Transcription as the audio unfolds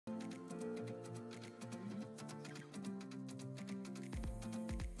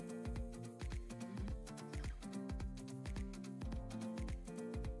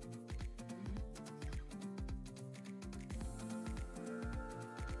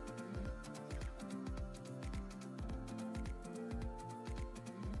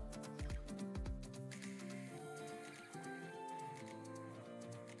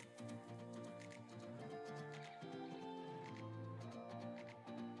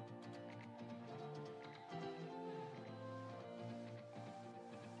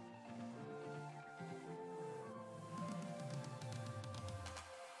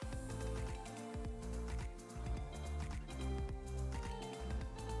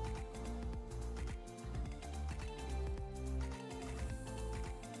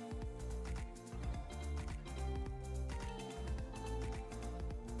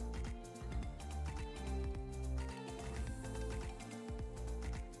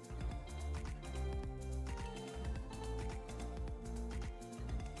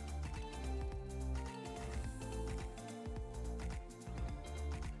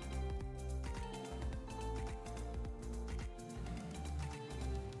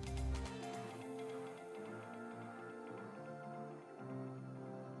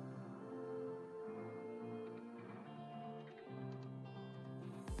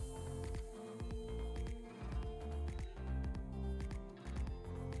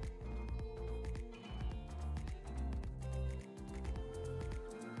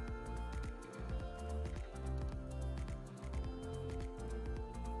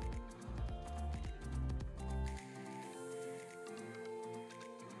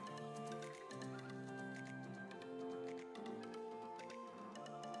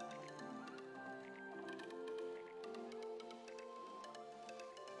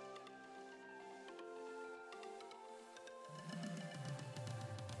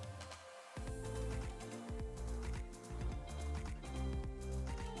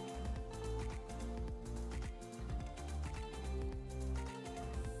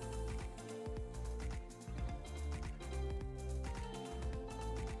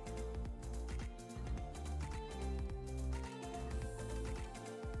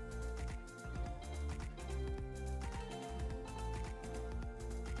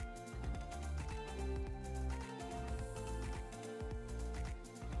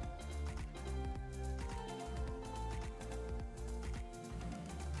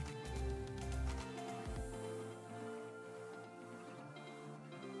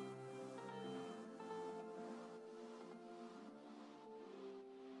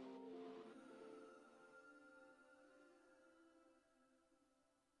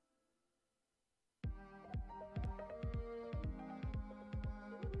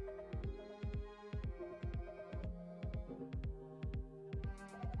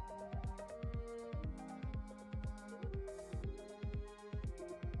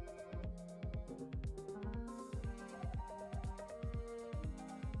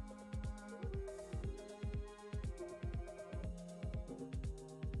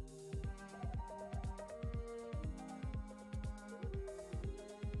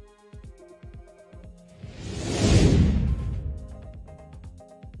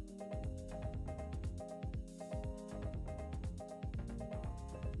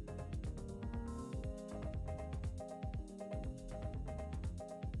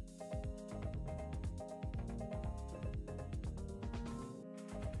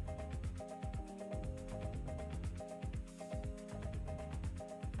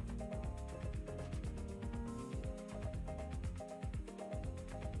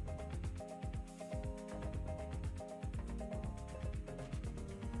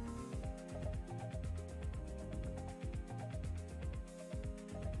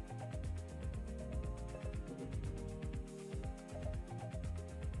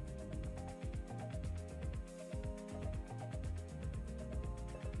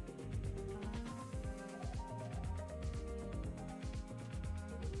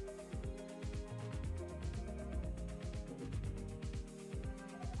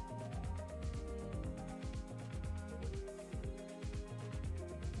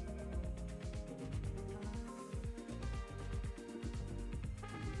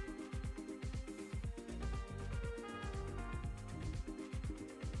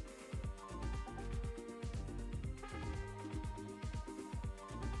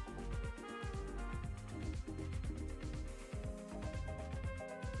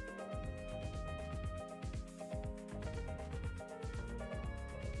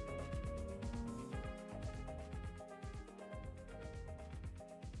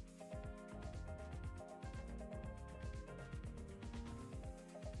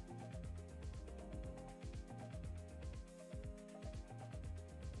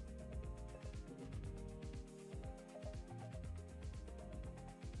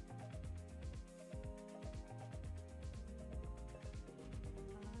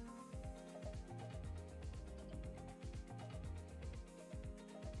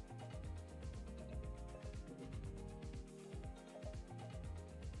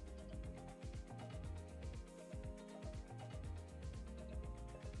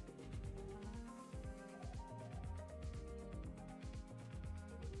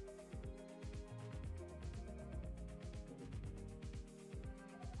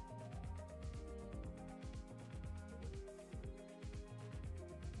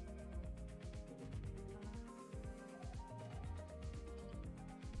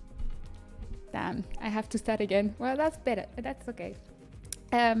time. I have to start again. Well, that's better. That's okay.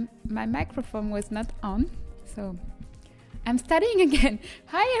 My microphone was not on, so I'm starting again.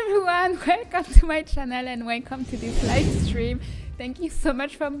 Hi everyone, welcome to my channel and welcome to this live stream. Thank you so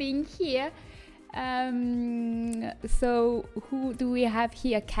much for being here. So who do we have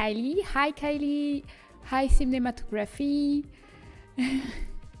here? Kylie. Hi Kylie. Hi Cinematography.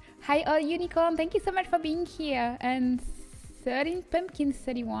 Hi all unicorn. Thank you so much for being here. And 13 Pumpkin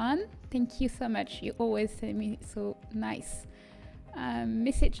 31. Thank you so much. You always send me so nice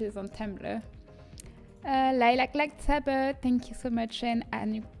messages on Tumblr. Lilac Like Saber, thank you so much. And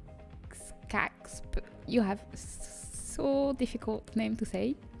Anuxcax, you have so difficult name to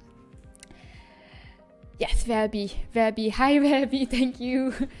say. Yes, Verbi. Hi Verbi, thank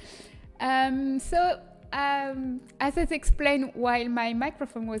you. As I explained while my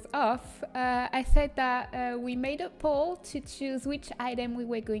microphone was off, I said that we made a poll to choose which item we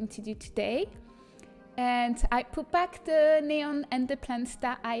were going to do today. And I put back the neon and the plants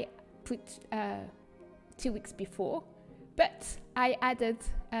that I put 2 weeks before. But I added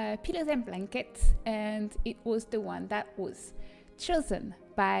pillows and blankets, and it was the one that was chosen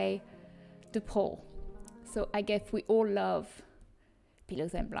by the poll. So I guess we all love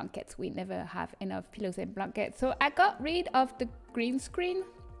pillows and blankets. We never have enough pillows and blankets. So I got rid of the green screen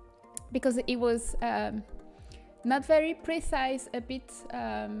because it was not very precise, a bit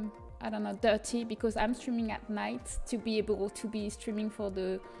I don't know, dirty, because I'm streaming at night to be able to be streaming for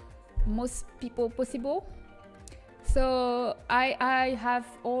the most people possible. So I have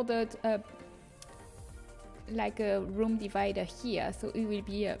ordered like a room divider here, so it will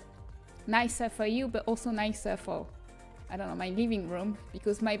be nicer for you, but also nicer for, I don't know, my living room,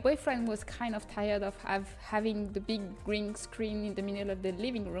 because my boyfriend was kind of tired of having the big green screen in the middle of the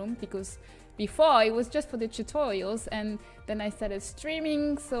living room, because before it was just for the tutorials, and then I started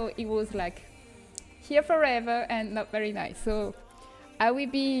streaming, so it was like here forever and not very nice. So I will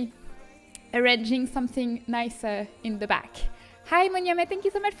be arranging something nicer in the back. Hi Monyame, thank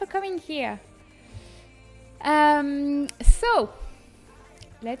you so much for coming here. So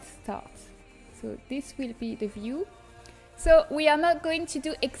let's start. So this will be the view. So we are not going to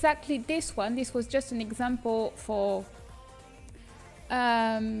do exactly this one. This was just an example for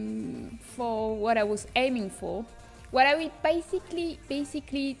what I was aiming for. What I will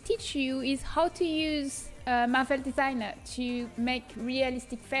basically teach you is how to use Marvel Designer to make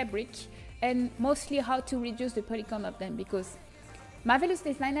realistic fabric, and mostly how to reduce the polygon of them, because Marvelous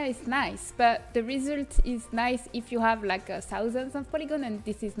Designer is nice, but the result is nice if you have like thousands of polygons, and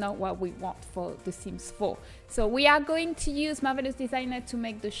this is not what we want for the Sims 4. So we are going to use Marvelous Designer to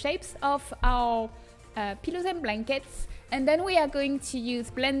make the shapes of our pillows and blankets, and then we are going to use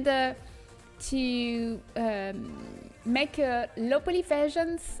Blender to make low poly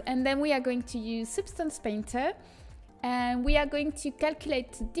versions, and then we are going to use Substance Painter, and we are going to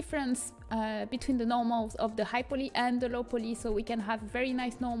calculate the difference between the normals of the high poly and the low poly, so we can have very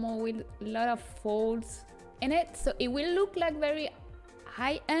nice normal with a lot of folds in it, so it will look like very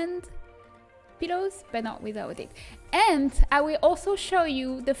high-end pillows, but not without it. And I will also show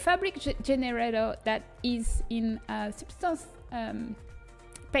you the fabric generator that is in Substance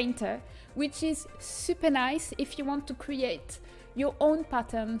Painter, which is super nice if you want to create your own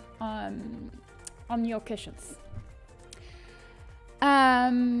pattern on your cushions.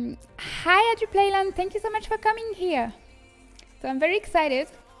 Hi AdriPlayland, thank you so much for coming here. So I'm very excited.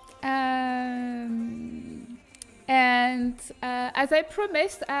 And as I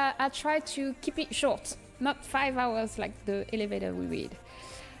promised, I try to keep it short, not 5 hours like the elevator we read.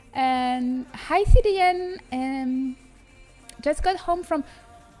 And hi CDN, just got home from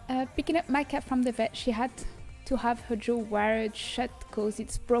picking up my cat from the vet. She had to have her jaw wired shut because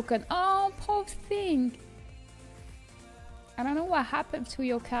it's broken. Oh, poor thing. I don't know what happened to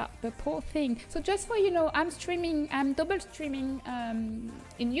your cat, but poor thing. So just for you know, I'm double streaming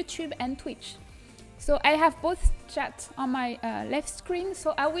in YouTube and Twitch. So I have both chats on my left screen,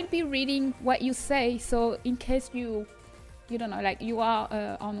 so I will be reading what you say. So in case you don't know, like you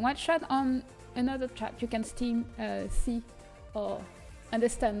are on one chat, on another chat, you can still see or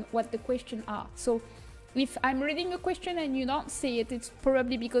understand what the questions are. So if I'm reading a question and you don't see it, it's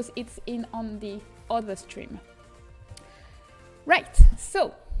probably because it's on the other stream. Right,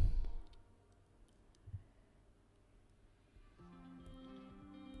 so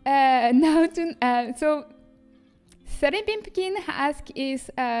so Sudden Pumpkin ask is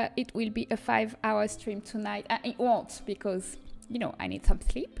it will be a 5-hour stream tonight. It won't, because you know I need some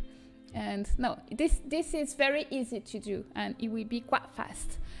sleep, and no, this is very easy to do and it will be quite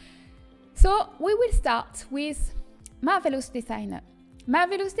fast. So we will start with Marvelous Designer.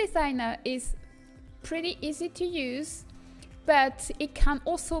 Marvelous Designer is pretty easy to use, but it can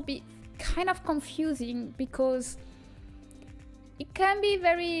also be kind of confusing because it can be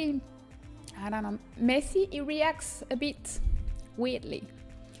very, I don't know, messy. It reacts a bit weirdly.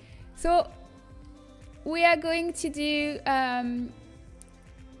 So we are going to do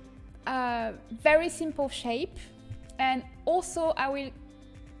a very simple shape, and also I will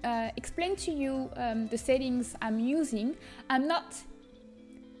explain to you the settings I'm using. I'm not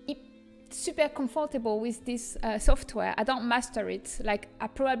super comfortable with this software. I don't master it. Like, I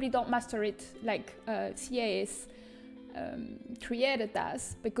probably don't master it like CAS creator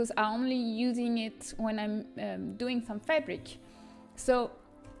does, because I'm only using it when I'm doing some fabric. So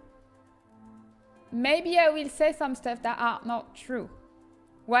maybe I will say some stuff that are not true.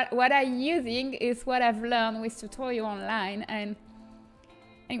 What I'm using is what I've learned with tutorial online, and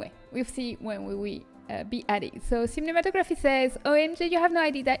anyway, we'll see when we will be adding. So cinematography says, OMG, you have no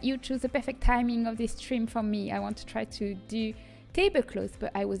idea that you choose the perfect timing of this stream for me. I want to try to do tablecloth,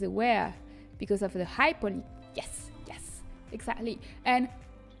 but I was aware because of the high poly. Yes, yes, exactly. And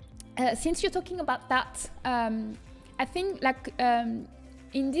since you're talking about that, I think like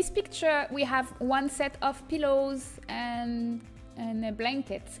in this picture we have one set of pillows and a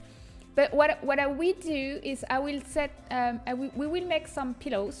blanket. But what I will do is I will set, we will make some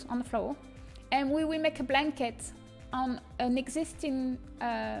pillows on the floor, and we will make a blanket on an existing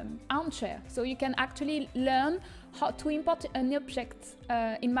armchair. So you can actually learn how to import an object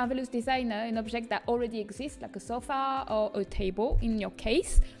in Marvelous Designer, an object that already exists, like a sofa or a table in your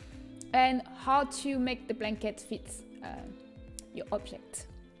case, and how to make the blanket fit your object.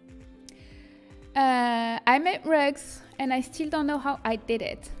 I made rugs, and I still don't know how I did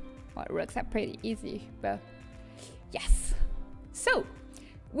it. Well, rugs are pretty easy, but yes. So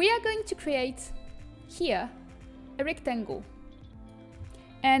we are going to create here a rectangle,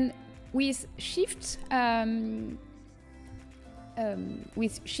 and with shifts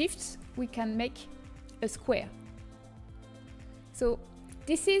we can make a square. So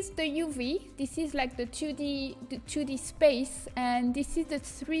this is the UV, this is like the 2D space, and this is the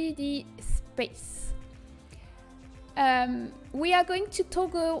 3D space. We are going to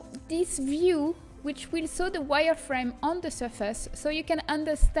toggle this view, which will show the wireframe on the surface, so you can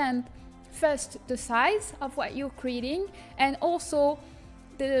understand first the size of what you're creating, and also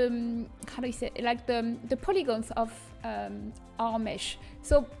the how do you say, like the polygons of our mesh.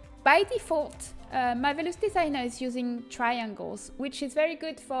 So by default, Marvelous Designer is using triangles, which is very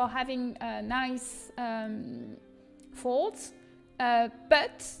good for having nice folds,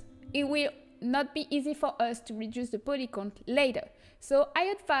 but it will not be easy for us to reduce the poly count later. So I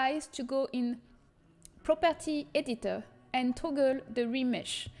advise to go in Property Editor and toggle the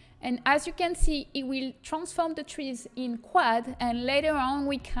remesh. And as you can see, it will transform the trees in quad, and later on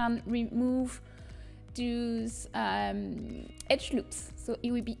we can remove those edge loops. So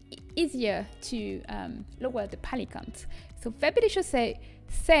it will be easier to lower the poly count. So Fabulous say,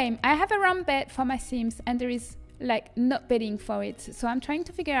 same, I have a round bed for my Sims and there is like no bedding for it. So I'm trying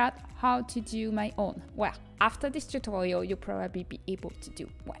to figure out how to do my own. Well, after this tutorial, you'll probably be able to do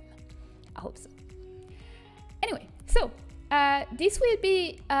one. I hope so. Anyway, so this will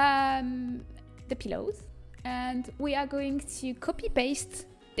be the pillows, and we are going to copy paste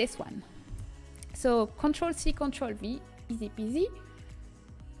this one. So Ctrl+C, Ctrl+V, easy peasy,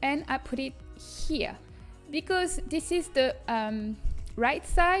 and I put it here because this is the right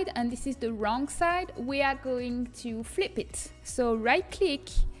side and this is the wrong side. We are going to flip it. So right click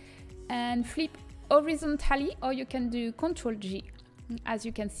and flip horizontally, or you can do Ctrl+G. As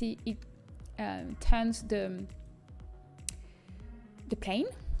you can see, it turns the plane,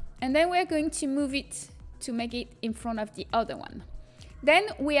 and then we're going to move it to make it in front of the other one. Then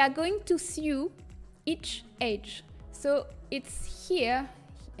we are going to sew each edge. So it's here,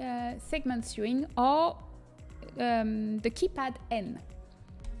 segment sewing, or the keypad N,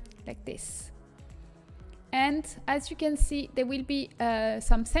 like this. And as you can see, there will be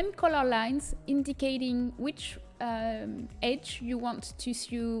some same color lines indicating which edge you want to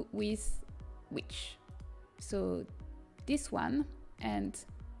sew with which. So this one, and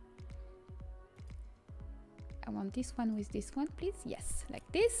I want this one with this one, please. Yes, like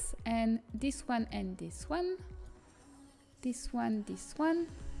this, and this one and this one, this one,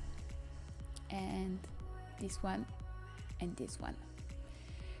 and this one and this one.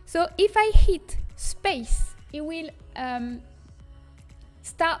 So if I hit space, it will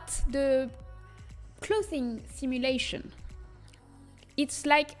start the clothing simulation. It's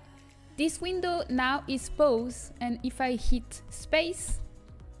like this window now is paused, and if I hit space,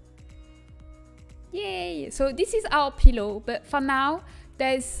 yay! So this is our pillow, but for now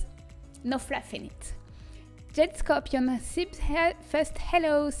there's no fluff in it. Jet Scorpion, first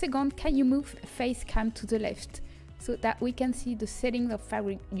hello, second can you move face cam to the left so that we can see the settings of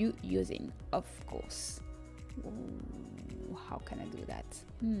fabric you using, of course. Ooh, how can I do that?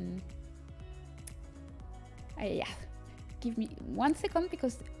 Yeah, give me 1 second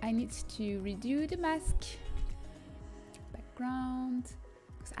because I need to redo the mask. Background,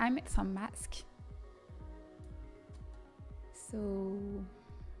 because I made some mask. So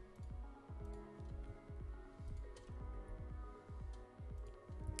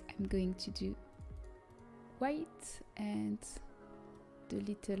I'm going to do white and the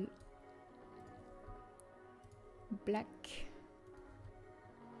little black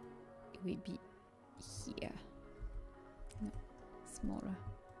will be here. No, smaller.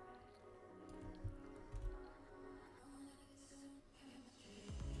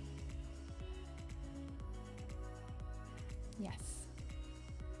 Yes.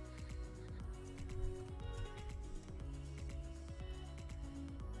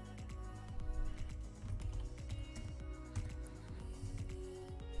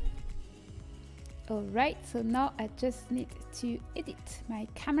 Alright, so now I just need to edit my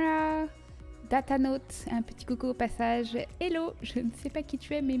camera. Data note, un petit coucou au passage. Hello, je ne sais pas qui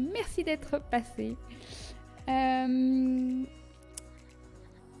tu es, mais merci d'être passé.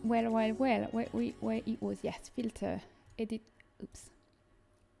 Well, where it was, yes, filter, edit, oops,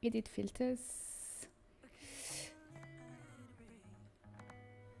 edit filters.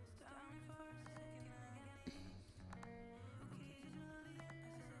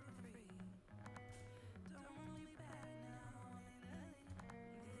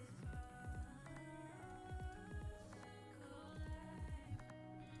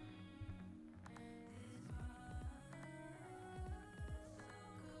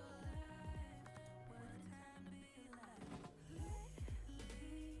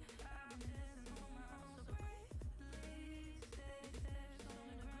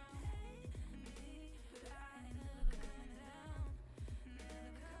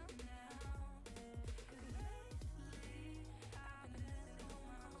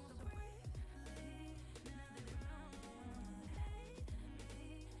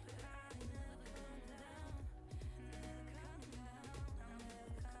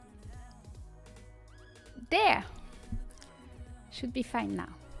 There, should be fine now.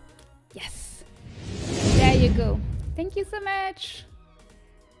 Yes, there you go. Thank you so much.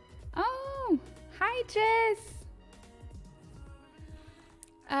 Oh, hi Jess.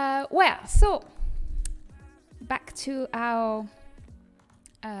 Well, so back to our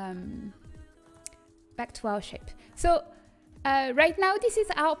shape. So right now this is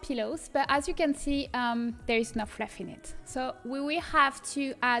our pillows, but as you can see, there is no fluff in it. So we will have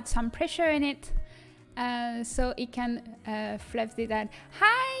to add some pressure in it. So it can fluff it out.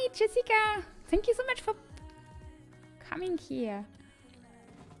 Hi Jessica, thank you so much for coming here.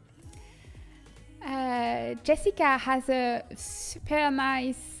 Jessica has a super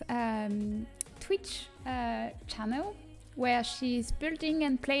nice Twitch channel where she's building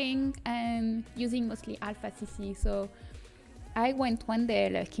and playing and using mostly Alpha CC. So I went one day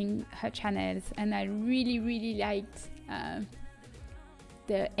looking her channels and I really liked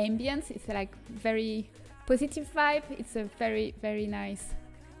the ambience. It's like very positive vibe. It's a very nice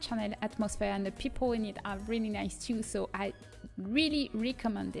channel atmosphere and the people in it are really nice too, so I really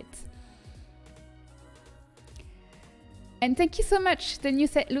recommend it. And thank you so much, the new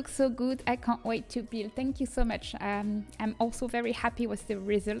set looks so good. I can't wait to build. Thank you so much. I'm also very happy with the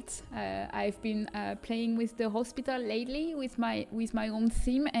results. I've been playing with the hospital lately with my own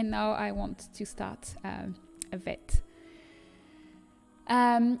theme, and now I want to start a vet.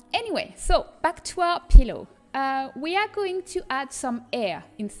 Anyway, so back to our pillow. We are going to add some air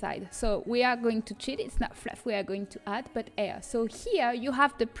inside. So we are going to cheat. It's not fluff we are going to add, but air. So here you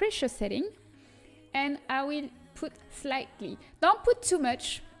have the pressure setting, and I will put slightly. Don't put too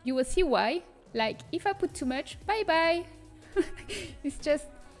much. You will see why. Like if I put too much, bye bye. It's just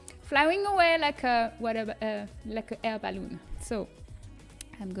flying away like a whatever, like an air balloon. So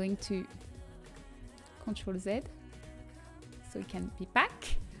I'm going to Control Z. So it can be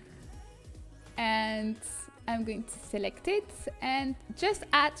back, and I'm going to select it and just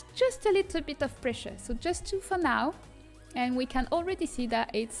add just a little bit of pressure. So just 2 for now, and we can already see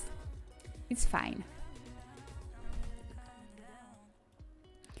that it's fine.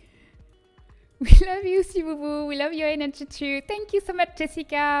 We love you, Syboulette. We love your energy too. Thank you so much,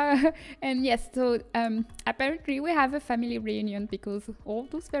 Jessica. And yes, so apparently we have a family reunion because all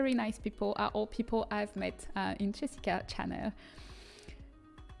those very nice people are all people I've met in Jessica's channel.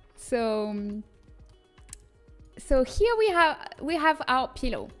 So here we have our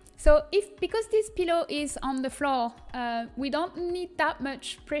pillow. So because this pillow is on the floor, we don't need that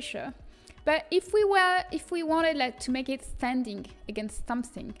much pressure. But if we wanted like to make it standing against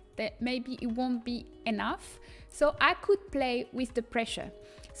something, that maybe it won't be enough. So I could play with the pressure.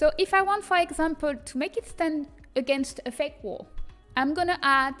 So if I want, for example, to make it stand against a fake wall, I'm gonna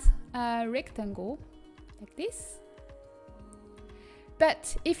add a rectangle like this.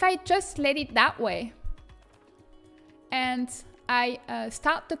 But if I just let it that way and I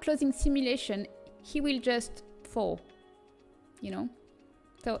start the closing simulation, he will just fall, you know?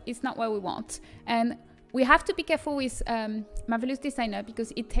 So it's not what we want. And we have to be careful with Marvelous Designer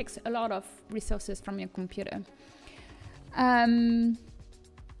because it takes a lot of resources from your computer.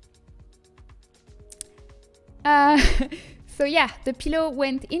 So yeah, the pillow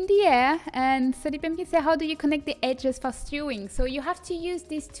went in the air, and Sunny Pumpkin said, how do you connect the edges for sewing? So you have to use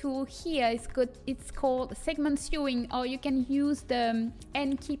this tool here. It's called segment sewing, or you can use the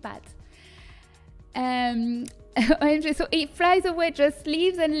N keypad. So it flies away, just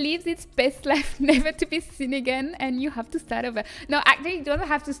leaves and lives its best life, never to be seen again, and you have to start over. No, actually you don't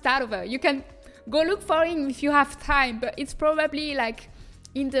have to start over. You can go look for him if you have time, but it's probably like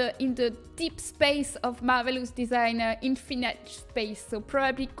in the deep space of Marvelous Designer, infinite space. So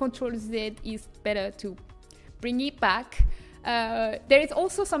probably Control Z is better to bring it back. There is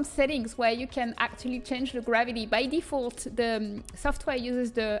also some settings where you can actually change the gravity. By default, the software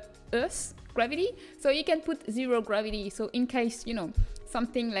uses the Earth gravity, so you can put 0 gravity. So in case, you know,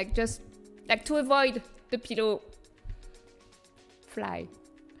 something like just like to avoid the pillow fly.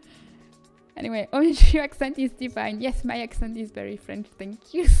 Anyway, Orange, your accent is divine. Yes, my accent is very French.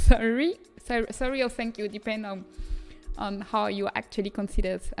 Thank you. Sorry or thank you, depend on how you actually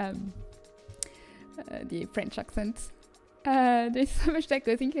consider the French accent. There's so much that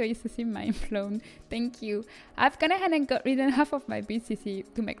goes into it, to see mind blown. Thank you. I've gone ahead and got rid of half of my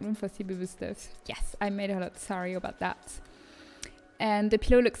BCC to make room for Syboulette stuff. Yes, I made a lot. Sorry about that. And the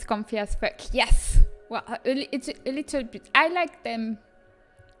pillow looks comfy as fuck. Yes. Well, it's a little bit. I like them.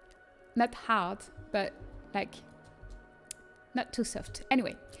 Not hard, but like not too soft.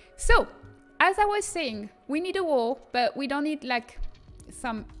 Anyway, so as I was saying, we need a wall, but we don't need like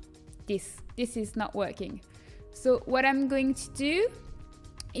some this is not working. So what I'm going to do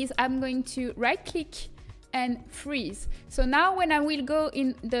is I'm going to right click and freeze. So now when I will go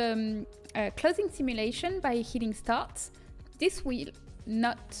in the closing simulation by hitting start, this will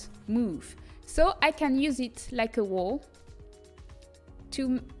not move. So I can use it like a wall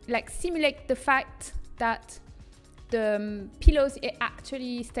to like simulate the fact that the pillows are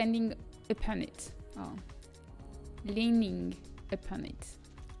actually standing upon it, or leaning upon it,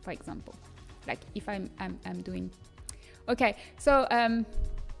 for example. Like if I'm doing, okay. So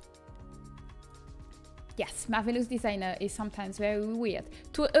yes, Marvelous Designer is sometimes very weird.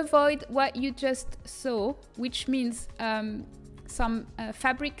 To avoid what you just saw, which means some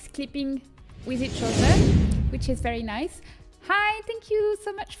fabrics clipping with each other, which is very nice. Hi, thank you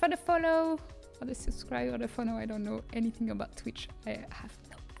so much for the follow, or the subscribe, or the follow. I don't know anything about Twitch. I have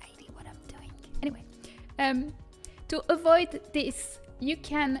no idea what I'm doing. Anyway, to avoid this, you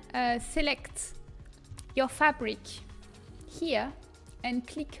can select your fabric here and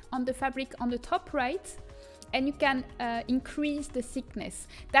click on the fabric on the top right, and you can increase the thickness.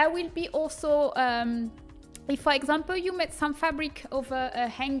 That will be also, if for example you made some fabric over a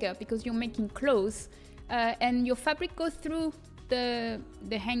hanger because you're making clothes, and your fabric goes through the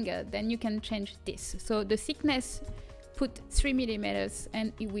hanger, then you can change this. So the thickness, put 3 millimeters,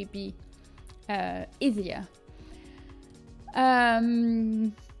 and it will be easier.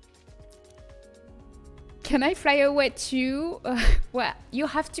 Can I fly away too? Well, you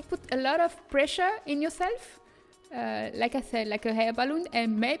have to put a lot of pressure in yourself. Like I said, like a hair balloon,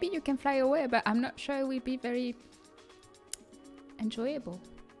 and maybe you can fly away, but I'm not sure it will be very enjoyable.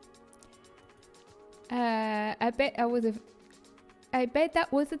 I bet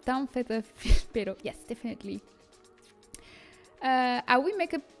that was a down feather pillow. Yes, definitely. I will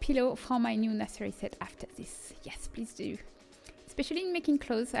make a pillow for my new nursery set after this. Yes, please do. Especially in making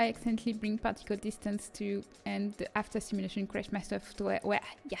clothes, I accidentally bring particle distance to, and after simulation crash my software. Well,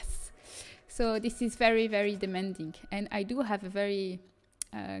 yes. So this is very, very demanding, and I do have a very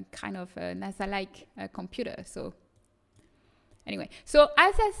kind of NASA-like computer. So anyway, so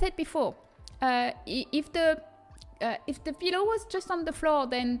as I said before, if the pillow was just on the floor,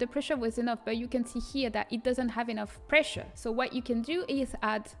 then the pressure was enough, but you can see here that it doesn't have enough pressure. So what you can do is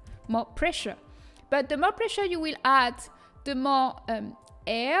add more pressure. But the more pressure you will add, the more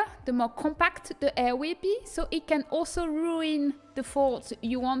air, the more compact the air will be. So it can also ruin the folds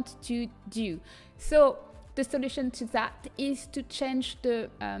you want to do. So the solution to that is to change the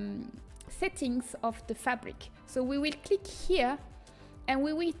settings of the fabric. So we will click here and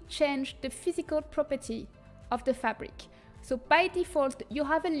we will change the physical property of the fabric. So by default, you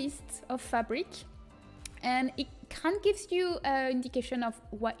have a list of fabric and it can give you an indication of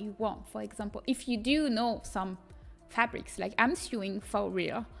what you want. For example, if you do know some fabrics, like I'm sewing for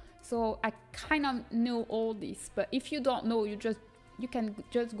real, so I kind of know all this, but if you don't know, you can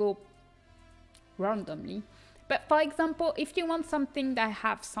just go randomly. But for example, if you want something that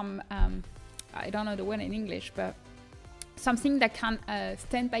have some, I don't know the word in English, but something that can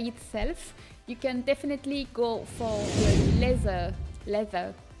stand by itself, you can definitely go for the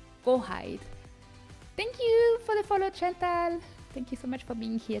leather rawhide. Thank you for the follow, Chantal. Thank you so much for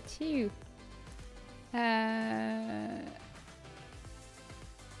being here too. I'm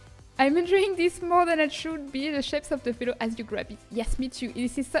enjoying this more than it should be, the shapes of the pillow as you grab it. Yes, me too.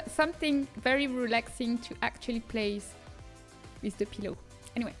 This is something very relaxing to actually play with the pillow.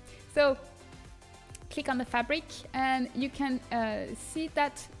 Anyway, so click on the fabric and you can see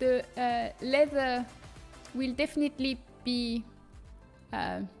that the leather will definitely be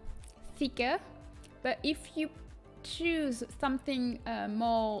thicker, but if you choose something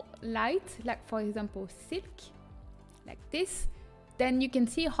more light, like for example silk, like this, then you can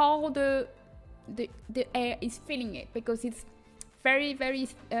see how the air is feeling it, because it's very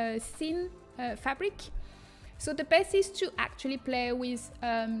thin fabric. So the best is to actually play with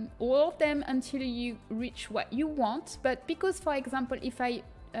all of them until you reach what you want. But because, for example, if I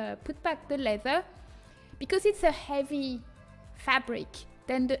put back the leather, because it's a heavy fabric,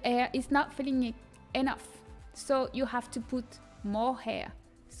 then the air is not feeling it enough. So you have to put more hair.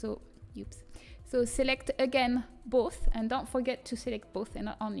 So, oops. So select again both, and don't forget to select both and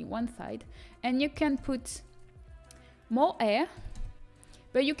not only one side. And you can put more air,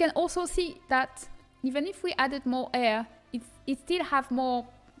 but you can also see that even if we added more air, it still have more,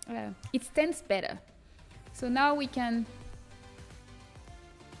 it stands better. So now we can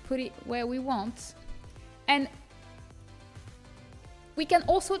put it where we want. And we can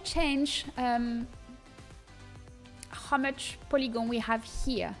also change how much polygon we have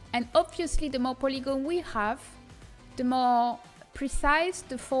here. And obviously the more polygon we have, the more precise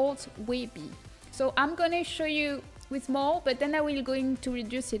the folds will be. So I'm gonna show you with more, but then I will going to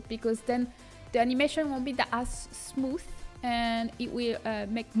reduce it, because then the animation won't be that as smooth and it will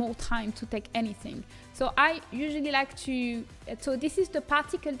make more time to take anything. So I usually like to, so this is the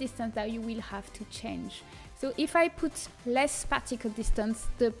particle distance that you will have to change. So if I put less particle distance,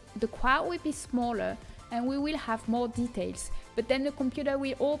 the quad will be smaller and we will have more details, but then the computer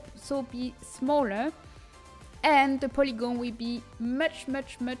will also be smaller and the polygon will be much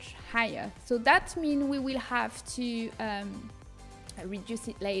higher. So that means we will have to reduce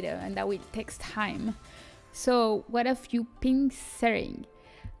it later, and that will take time. So what have you been saying?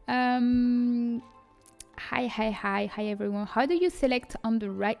 Hi everyone. How do you select on the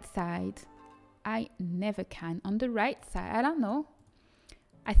right side? I never can. On the right side, I don't know.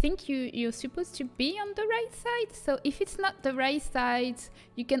 I think you're supposed to be on the right side. So if it's not the right side,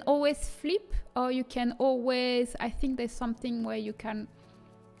 you can always flip, or you can always, I think there's something where you can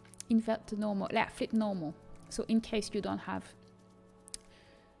invert the normal, like flip normal. So in case you don't have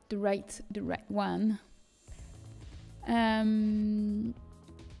the right one.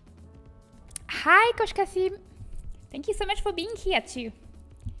 Hi Kosh Kasim. Thank you so much for being here too.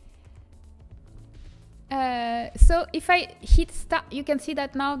 So if I hit start, you can see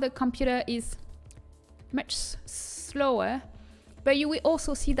that now the computer is much slower, but you will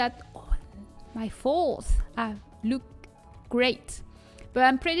also see that my folds look great. But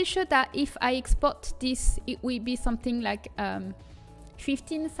I'm pretty sure that if I export this, it will be something like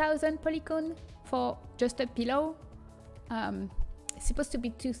 15,000 polygon for just a pillow. It's supposed to be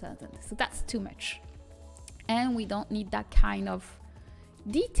 2,000, so that's too much. And we don't need that kind of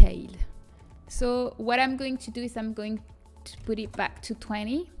detail. So what I'm going to do is I'm going to put it back to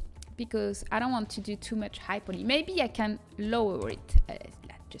 20, because I don't want to do too much high poly. Maybe I can lower it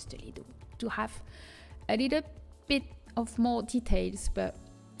just a little to have a little bit of more details, but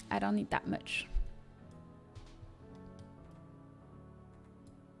I don't need that much.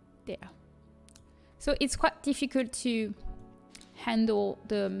 There. So it's quite difficult to handle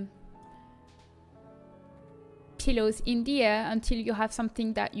the pillows in the air until you have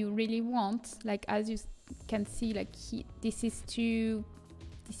something that you really want. Like as you can see, like this is too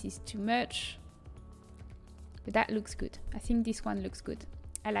much, but that looks good. I think this one looks good.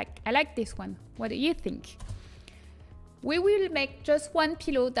 I like this one. What do you think? We will make just one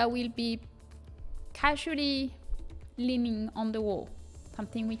pillow that will be casually leaning on the wall,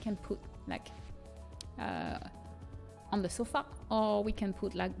 something we can put like on the sofa, or we can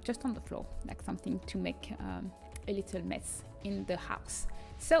put like just on the floor, like something to make a little mess in the house.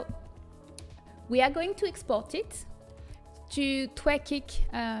 So we are going to export it to Twerkic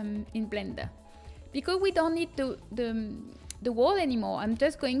in Blender. Because we don't need the wall anymore, I'm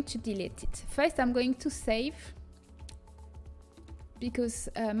just going to delete it. First, I'm going to save, because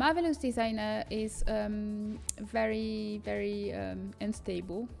Marvelous Designer is very, very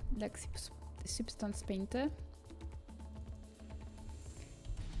unstable, like Substance Painter.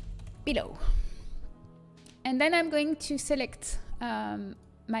 Below. And then I'm going to select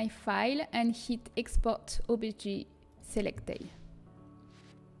my file and hit Export OBJ Selected.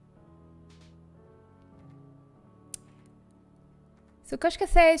 So Koshka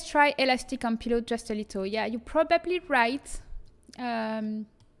says, try elastic on pillow just a little. Yeah, you're probably right. I'm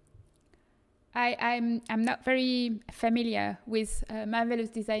not very familiar with Marvelous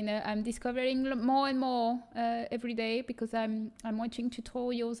Designer. I'm discovering more and more every day, because I'm watching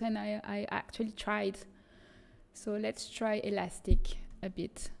tutorials and I actually tried. So let's try elastic a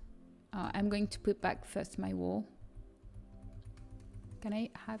bit. I'm going to put back first my wall. Can I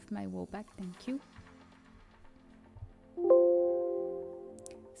have my wall back? Thank you.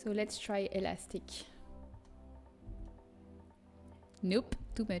 So let's try elastic. Nope,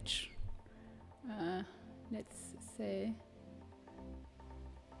 too much. Let's say,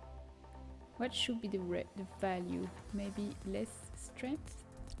 what should be the value? Maybe less strength,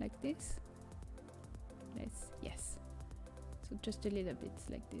 like this. Yes. So just a little bit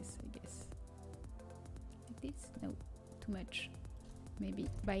like this, I guess. Like this? No, too much. Maybe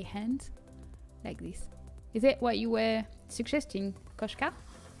by hand, like this. Is it what you were suggesting, Koshka? I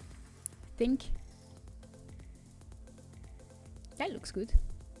think. That looks good.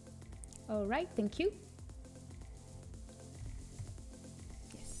 All right, thank you.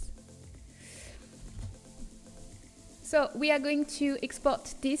 Yes. So we are going to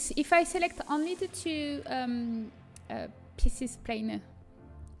export this. If I select only the two pieces planar,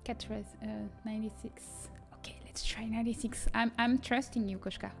 Catras 96. Okay, let's try 96. I'm trusting you,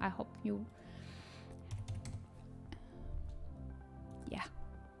 Koshka. I hope you. Yeah.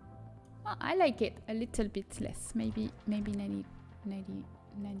 Oh, I like it a little bit less. Maybe 92.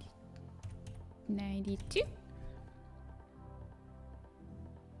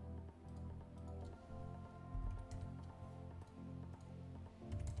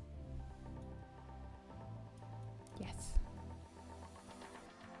 Yes.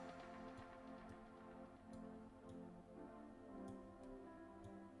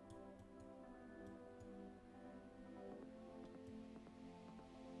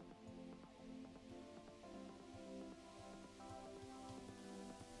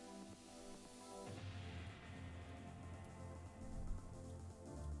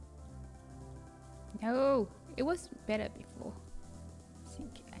 No, it was better before. I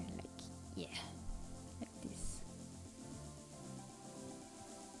think I like, yeah, like this.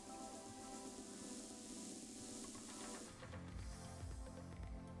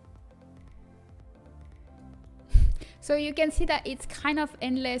 So you can see that it's kind of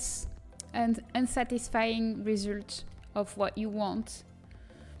endless and unsatisfying result of what you want.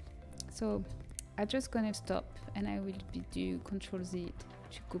 So I'm just gonna stop and I will do Control Z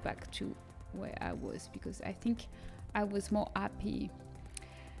to go back to where I was, because I think I was more happy.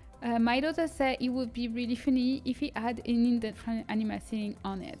 My daughter said it would be really funny if he had an indent animation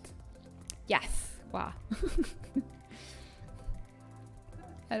on it. Yes, wow.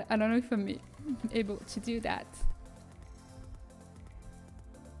 I don't know if I'm able to do that.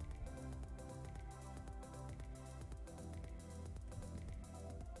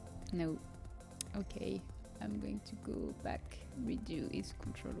 No. Okay, I'm going to go back, redo is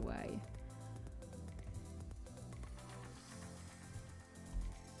Control Y.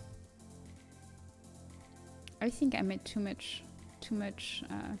 I think I made too much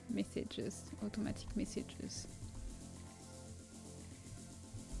messages, automatic messages.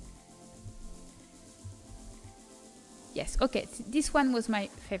 Yes, okay, this one was my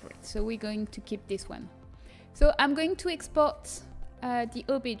favorite, so we're going to keep this one. So I'm going to export the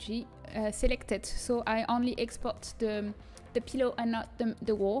OBJ selected, so I only export the pillow and not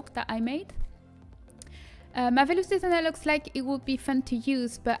the wall that I made. Marvelous Designer looks like it would be fun to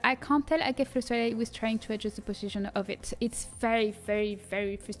use, but I can't tell. I get frustrated with trying to adjust the position of it. It's very, very,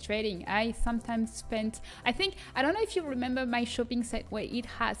 very frustrating. I sometimes spend, I don't know if you remember my shopping set where it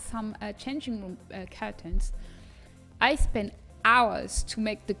has some changing room curtains. I spent hours to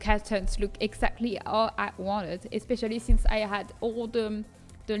make the curtains look exactly how I wanted, especially since I had all the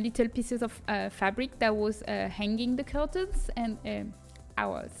little pieces of fabric that was hanging the curtains, and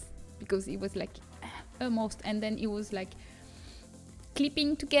hours, because it was like almost, and then it was like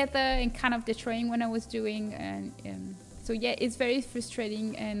clipping together and kind of destroying when I was doing, and so yeah, it's very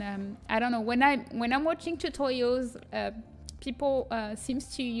frustrating. And I don't know, when I'm watching tutorials, people seems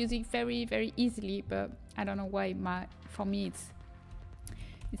to use it very, very easily, but I don't know why. For me,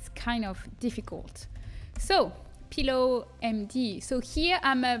 it's kind of difficult. So pillow MD. So here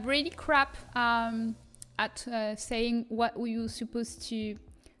I'm really crap at saying what you're supposed to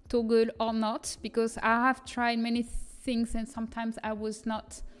toggle or not, because I have tried many things and sometimes I was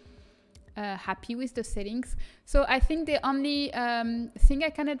not happy with the settings. So I think the only thing I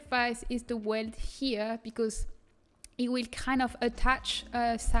can advise is the weld here, because it will kind of attach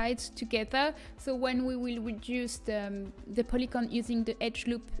sides together. So when we will reduce the polygon using the edge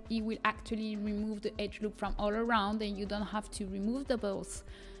loop, it will actually remove the edge loop from all around, and you don't have to remove the balls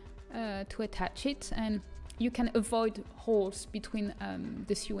to attach it, and you can avoid holes between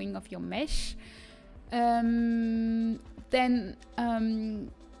the sewing of your mesh. Then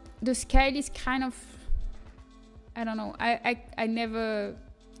the scale is kind of, I don't know, I never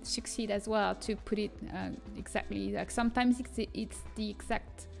succeed as well to put it exactly. Like sometimes it's the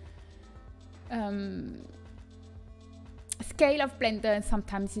exact scale of Blender, and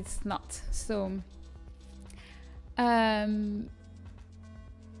sometimes it's not. So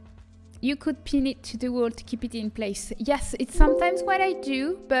you could pin it to the wall to keep it in place. Yes, it's sometimes what I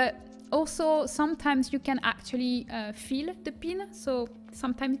do, but also sometimes you can actually feel the pin, so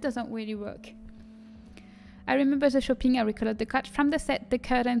sometimes it doesn't really work. I remember the shopping, I recorded the cut from the set. The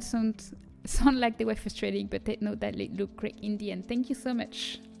curtains sound like they were frustrating, but they know that it looked great in the end. Thank you so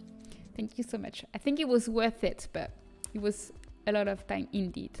much. Thank you so much. I think it was worth it, but it was a lot of time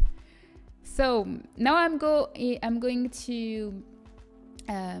indeed. So now I'm going to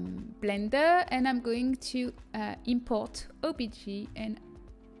Blender, and I'm going to import OBJ and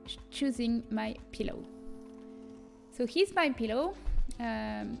choosing my pillow. So here's my pillow.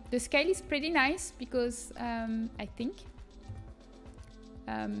 The scale is pretty nice because I think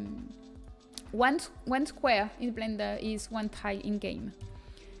one square in Blender is one tile in game.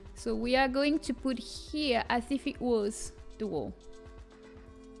 So we are going to put here as if it was the wall,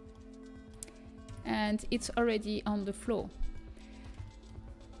 and it's already on the floor.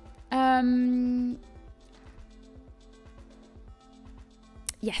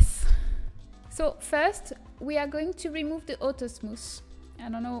 Yes. So first we are going to remove the auto smooth. I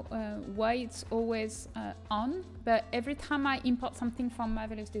don't know why it's always on, but every time I import something from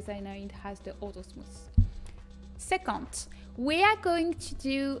Marvelous Designer, it has the auto smooth. Second, we are going to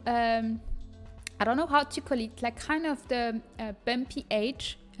do, I don't know how to call it, like kind of the bumpy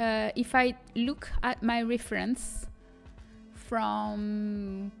edge. If I look at my reference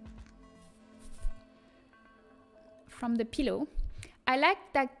from the pillow, I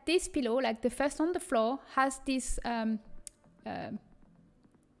like that this pillow, like the first on the floor, has this, I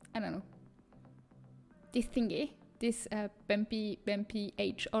don't know, this thingy, this bumpy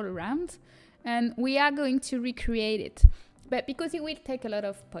edge all around. And we are going to recreate it. But because it will take a lot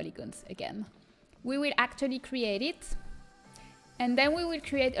of polygons again, we will actually create it. And then we will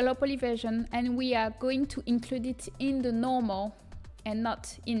create a low poly version, and we are going to include it in the normal and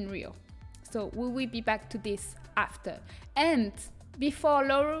not in real. So we will be back to this after. And before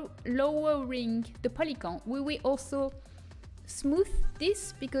lowering the polygon, we will also smooth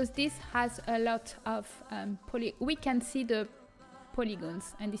this, because this has a lot of we can see the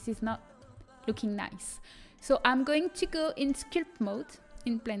polygons, and this is not looking nice. So I'm going to go in sculpt mode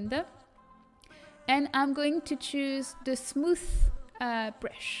in Blender, and I'm going to choose the smooth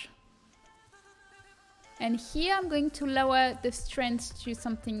brush. And here I'm going to lower the strength to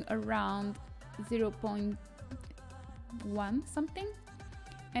something around 0.1 something.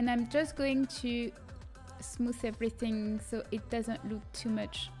 And I'm just going to smooth everything so it doesn't look too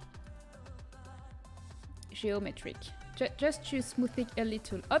much geometric. Just to smooth it a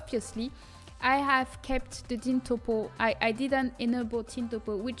little. Obviously, I have kept the tint topo. I didn't enable tint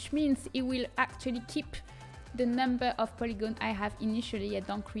topo, which means it will actually keep the number of polygons I have initially. I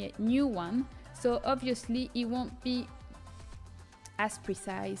don't create new one. So obviously it won't be as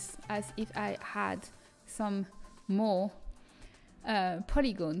precise as if I had some more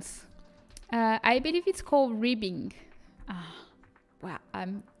polygons. I believe it's called ribbing. Wow,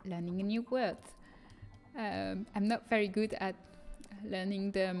 I'm learning a new word. I'm not very good at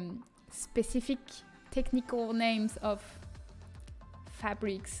learning the specific technical names of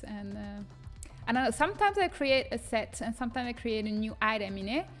fabrics, and I don't know, sometimes I create a set and sometimes I create a new item in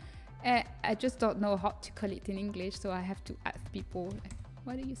it. I just don't know how to call it in English, so I have to ask people, like,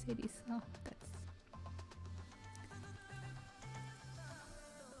 why do you say this? Oh, that's...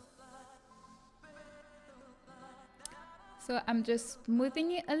 So I'm just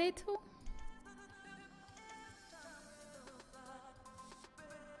smoothing it a little.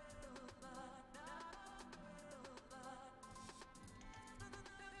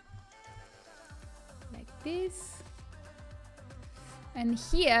 Like this. And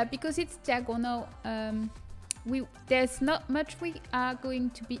here, because it's diagonal, there's not much we are going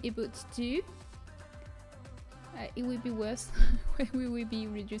to be able to do. It will be worse when we will be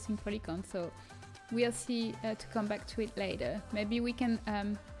reducing polygons, so we'll see to come back to it later. Maybe we can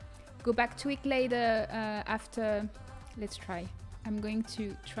go back to it later after. Let's try. I'm going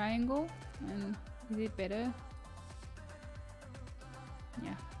to triangle, and is it better?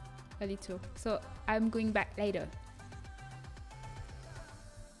 Yeah, a little. So I'm going back later.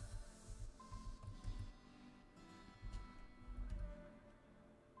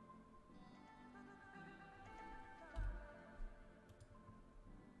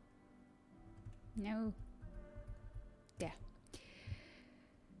 No. There.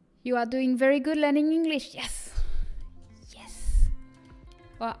 You are doing very good learning English. Yes. Yes.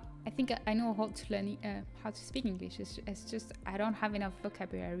 Well, I think I know how to speak English. It's just I don't have enough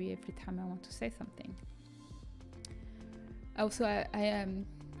vocabulary every time I want to say something. Also, I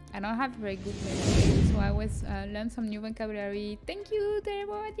don't have very good memory, so I always learn some new vocabulary. Thank you to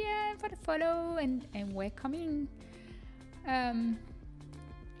everybody for the follow and welcoming.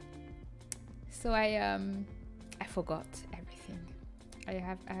 So I forgot everything. I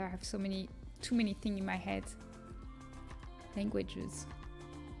have too many things in my head. Languages.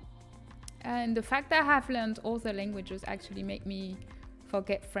 And the fact that I have learned all the languages actually make me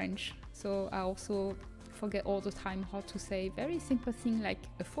forget French. So I also forget all the time how to say very simple thing like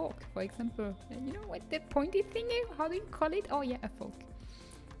a fork, for example. You know what the pointy thing is? How do you call it? Oh yeah, a fork.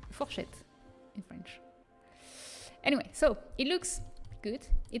 Fourchette in French. Anyway, so it looks good.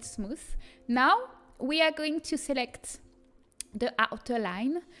 It's smooth. Now we are going to select the outer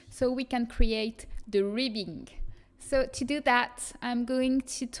line so we can create the ribbing. So to do that, I'm going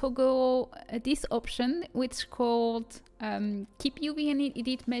to toggle this option, which is called Keep UV and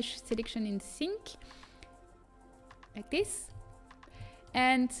Edit Mesh Selection in Sync, like this.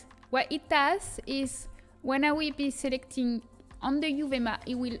 And what it does is when I will be selecting on the UV map,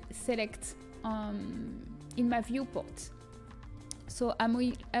 it will select in my viewport. So I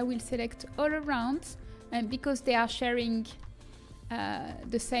will select all around, and because they are sharing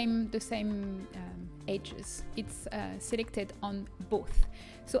the same edges, it's selected on both.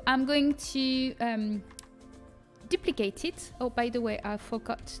 So I'm going to duplicate it. Oh, by the way, I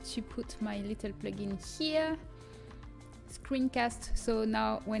forgot to put my little plugin here, screencast. So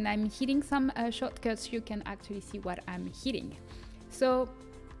now when I'm hitting some shortcuts, you can actually see what I'm hitting. So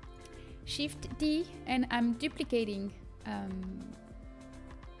Shift D, and I'm duplicating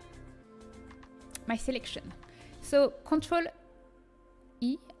my selection. So Control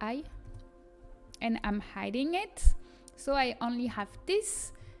E, and I'm hiding it. So I only have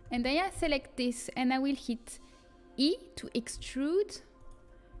this, and then I select this, and I will hit E to extrude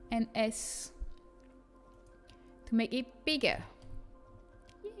and S to make it bigger.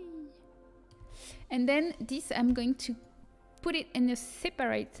 Yay. And then this, I'm going to put it in a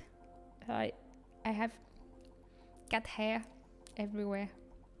separate. I have cat hair everywhere.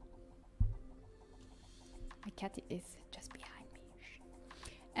 My cat is just behind me.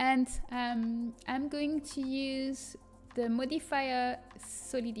 And I'm going to use the modifier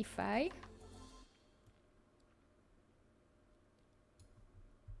Solidify.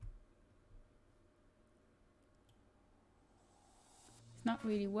 It's not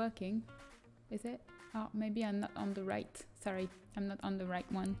really working, is it? Oh, maybe I'm not on the right. Sorry, I'm not on the right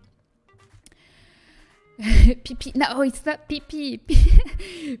one. Pee-pee. No, it's not pee-pee.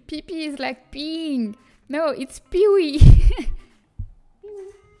 Pee-pee is like peeing. No, it's peewee.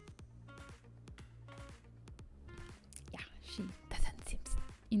 Yeah, she doesn't seem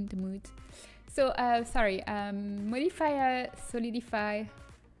in the mood. So, sorry, modifier Solidify,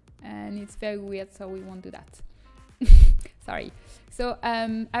 and it's very weird, so we won't do that. Sorry. So,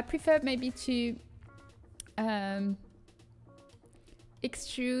 I prefer maybe to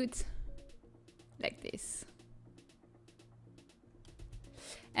extrude like this.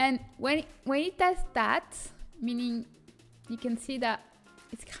 And when it does that, meaning you can see that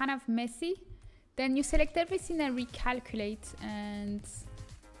it's kind of messy, then you select everything and recalculate, and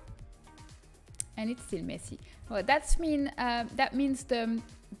it's still messy. Well, that means the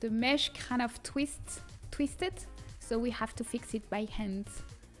mesh kind of twisted, so we have to fix it by hand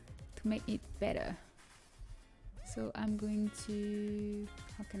to make it better. So I'm going to,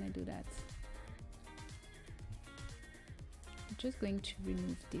 how can I do that? I'm just going to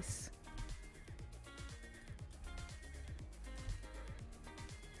remove this.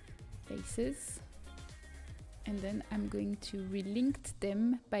 faces. And then I'm going to relink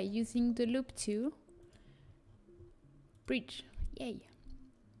them by using the loop tool. Bridge, yay.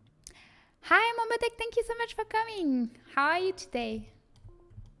 Hi Momodek, thank you so much for coming. How are you today?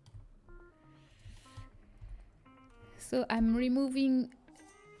 So I'm removing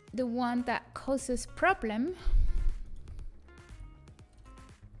the one that causes problem.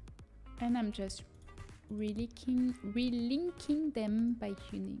 And I'm just relinking them by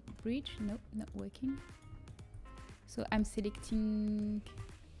using bridge. No, not working. So I'm selecting.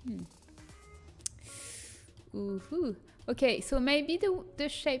 Ooh. Okay, so maybe the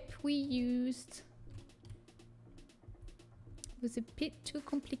shape we used was a bit too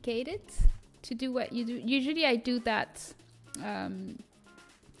complicated to do what you do. Usually I do that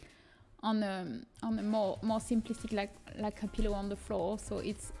on a more simplistic, like a pillow on the floor, so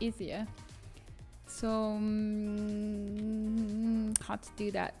it's easier. So how to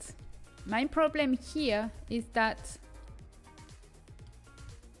do that? My problem here is that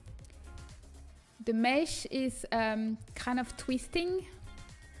the mesh is kind of twisting,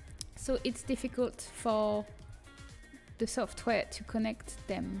 so it's difficult for the software to connect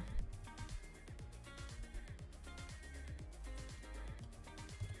them.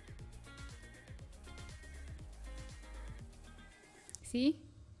 See?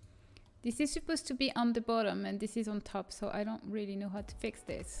 This is supposed to be on the bottom and this is on top, so I don't really know how to fix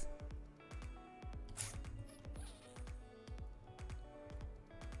this.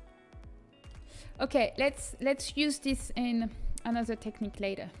 Okay, let's use this in another technique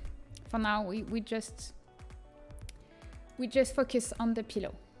later. For now, we just focus on the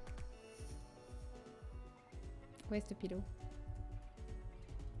pillow. Where's the pillow?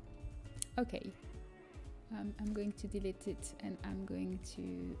 Okay. I'm going to delete it and I'm going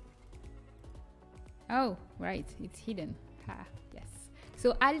to... Oh, right, it's hidden. Ah, yes.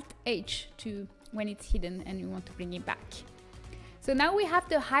 So Alt-H to when it's hidden and we want to bring it back. So now we have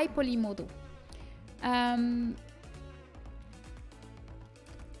the high poly model.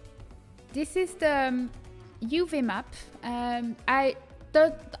 This is the UV map. I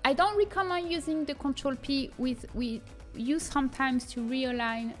don't recommend using the Control P. We use sometimes to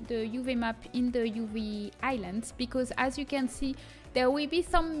realign the UV map in the UV islands, because as you can see there will be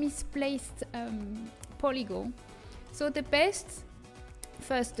some misplaced polygon. So the best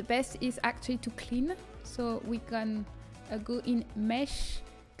is actually to clean. So we can go in mesh,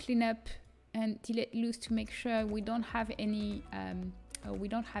 clean up and delete loose to make sure we don't have any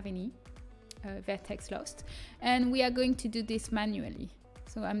vertex lost, and we are going to do this manually.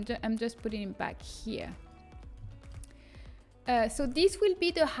 So I'm just putting it back here. So this will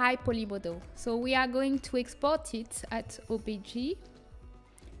be the high poly model. So we are going to export it at OBJ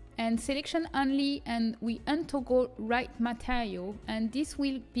and selection only, and we untoggle right material, and this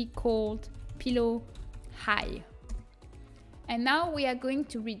will be called pillow high. And now we are going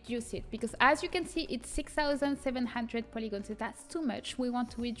to reduce it, because as you can see it's 6,700 polygons, so that's too much. We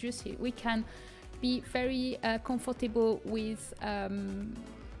want to reduce it. We can be very comfortable with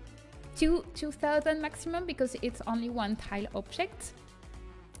 2,000 maximum, because it's only one tile object.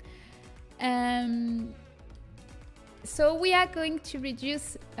 So we are going to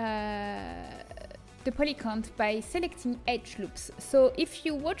reduce the poly count by selecting edge loops. So if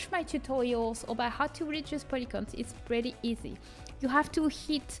you watch my tutorials about how to reduce poly count, it's pretty easy. You have to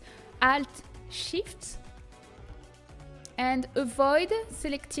hit Alt Shift and avoid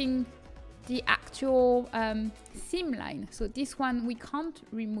selecting the actual seam line. So this one we can't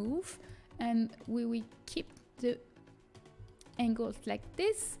remove, and we will keep the angles like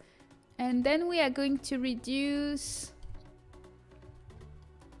this. And then we are going to reduce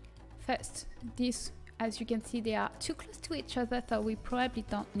first this. As you can see, they are too close to each other, so we probably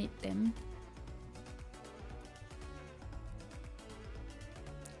don't need them.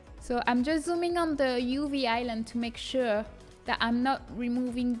 So I'm just zooming on the UV island to make sure that I'm not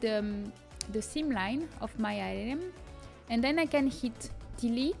removing the seam line of my item. And then I can hit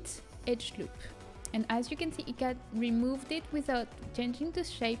delete edge loop. And as you can see, it got removed it without changing the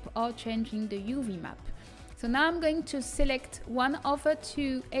shape or changing the UV map. So now I'm going to select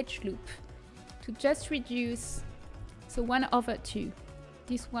 1/2 edge loop to just reduce. So 1/2,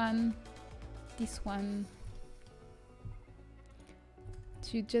 this one,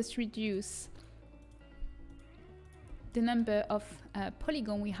 to just reduce the number of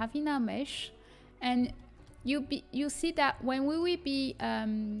polygon we have in our mesh. And you see that when we will be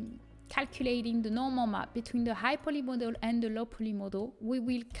calculating the normal map between the high poly model and the low poly model, we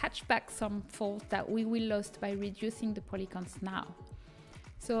will catch back some fault that we will lost by reducing the polygons now.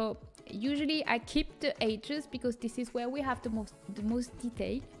 So usually I keep the edges because this is where we have the most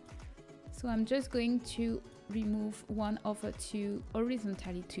detail. So I'm just going to remove one over to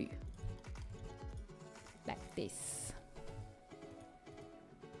horizontally too, like this.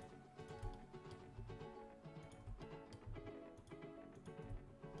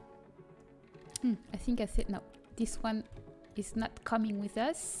 I think I said no, this one is not coming with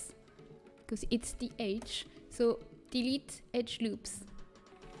us because it's the edge. So delete edge loops.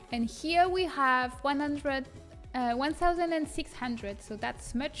 And here we have 1600, so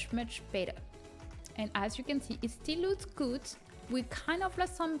that's much better. And as you can see, it still looks good. We kind of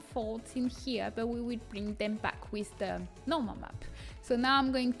lost some faults in here, but we will bring them back with the normal map. So now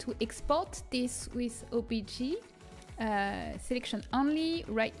I'm going to export this with OBJ, selection only,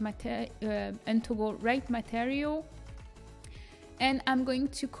 untoggle right material, and I'm going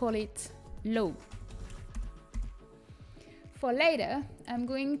to call it low. For later, I'm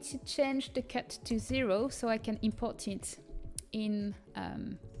going to change the cut to 0 so I can import it in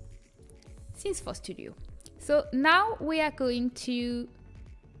Scenes 4 Studio. So now we are going to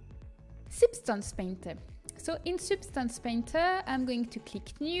Substance Painter. So in Substance Painter, I'm going to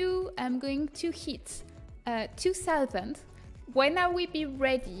click New. I'm going to hit 2000. When I will be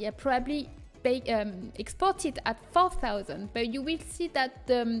ready, I probably export it at 4000, but you will see that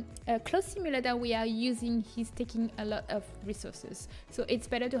the close simulator we are using is taking a lot of resources, so it's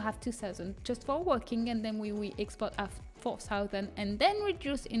better to have 2000 just for working, and then we will export at 4000 and then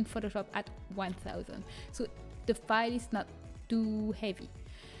reduce in Photoshop at 1000, so the file is not too heavy.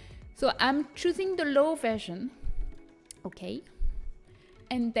 So I'm choosing the low version, okay,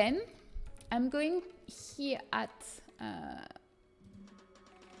 and then I'm going here at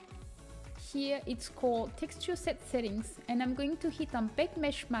here it's called texture set settings, and I'm going to hit on bake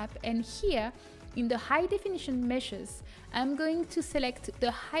mesh map, and here in the high definition meshes I'm going to select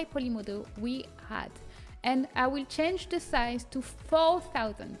the high poly model we had, and I will change the size to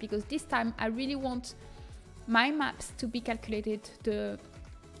 4000 because this time I really want my maps to be calculated the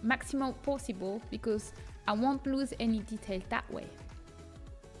maximum possible because I won't lose any detail that way.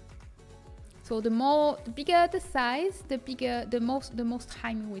 So the bigger the size, the most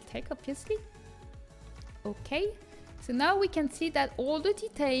time will take, obviously. Okay, so now we can see that all the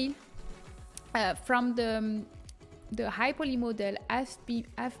detail from the high poly model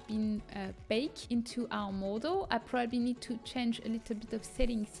have been baked into our model. I probably need to change a little bit of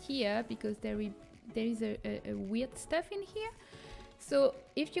settings here because there is a weird stuff in here. So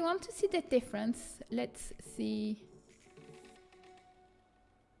if you want to see the difference, let's see.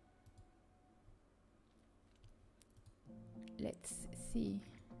 Let's see.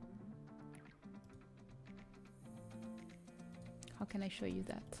 How can I show you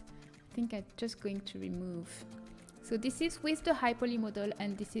that? I think I'm just going to remove. So this is with the high poly model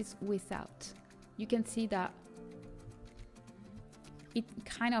and this is without. You can see that it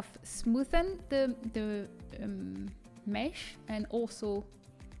kind of smoothened the mesh and also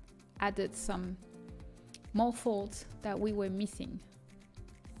added some more folds that we were missing.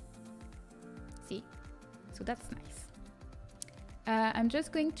 See? So that's nice. I'm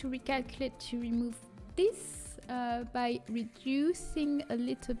just going to recalculate to remove this by reducing a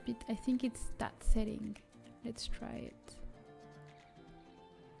little bit. I think it's that setting. Let's try it.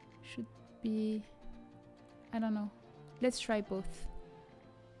 Should be, I don't know. Let's try both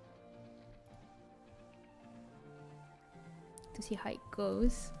to see how it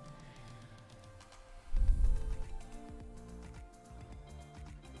goes.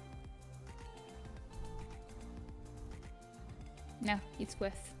 No, it's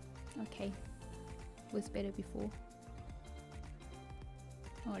worth. Okay, was better before.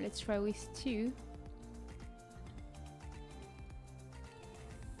 Oh, let's try with 2.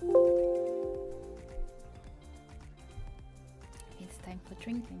 It's time for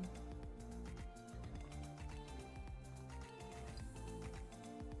drinking.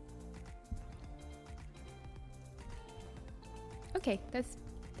 Okay, that's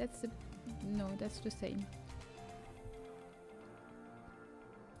the same.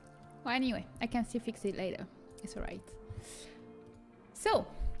 Well, anyway, I can still fix it later. It's alright. So,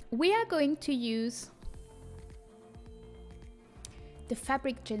 we are going to use the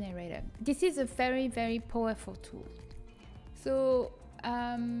fabric generator. This is a very powerful tool. So,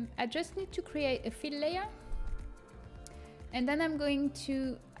 I just need to create a fill layer. And then I'm going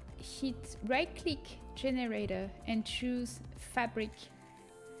to hit right-click generator and choose fabric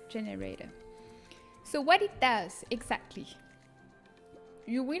generator. So what it does exactly,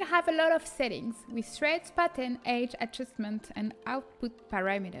 you will have a lot of settings with threads, pattern, edge, adjustment, and output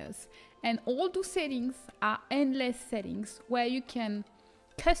parameters. And all those settings are endless settings where you can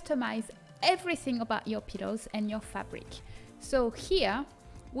customize everything about your pillows and your fabric. So here,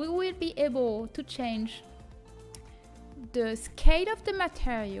 we will be able to change the scale of the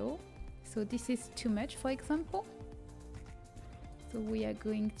material. So this is too much, for example. So we are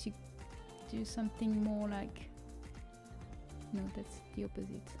going to do something more like, no, that's the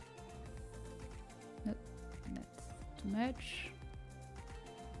opposite. No, that's too much.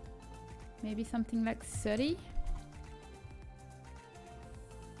 Maybe something like 30,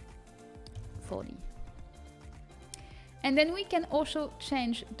 40. And then we can also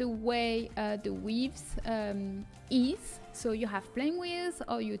change the way the weaves is. So you have plain weaves,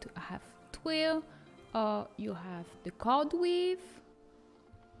 or you have twill, or you have the cord weave.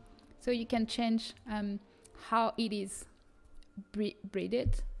 So you can change how it is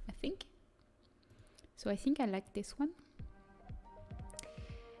braided, I think. So I think I like this one.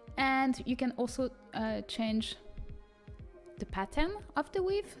 And you can also change the pattern of the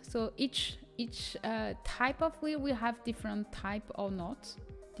weave. So each type of weave will have different type or not,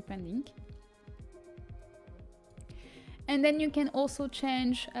 depending. And then you can also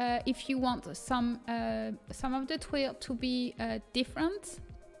change if you want some of the twill to be different,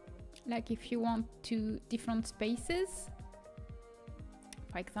 like if you want to different spaces,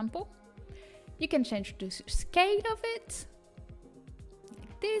 for example. You can change the scale of it.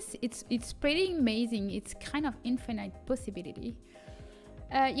 This, it's pretty amazing. It's kind of infinite possibility.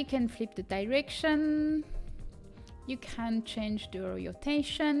 You can flip the direction. You can change the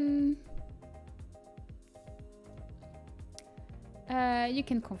orientation. You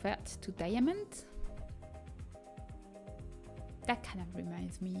can convert to diamond. That kind of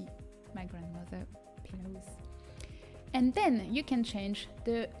reminds me my grandmother pillows. And then you can change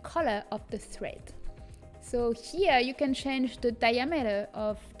the color of the thread. So here you can change the diameter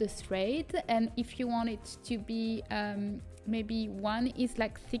of the thread, and if you want it to be maybe one is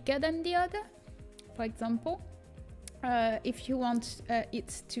like thicker than the other, for example. If you want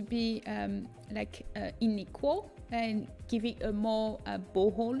it to be like unequal and give it a more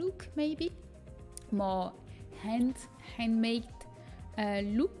boho look, maybe more handmade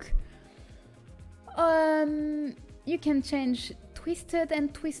look. You can change twisted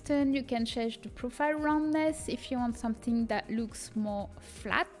and twisted. You can change the profile roundness if you want something that looks more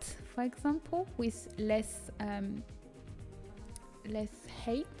flat, for example, with less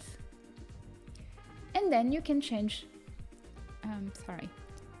height. And then you can change. Sorry,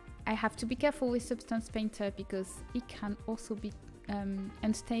 I have to be careful with Substance Painter because it can also be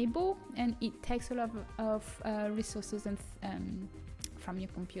unstable and it takes a lot of resources and from your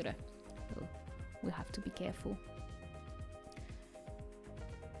computer. So we have to be careful.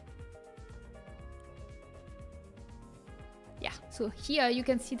 Yeah, so here you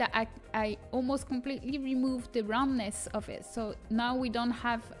can see that I almost completely removed the roundness of it. So now we don't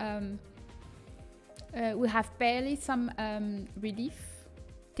have, we have barely some relief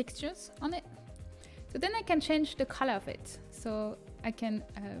textures on it. So then I can change the color of it. So I can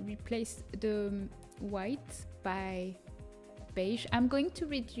replace the white by beige. I'm going to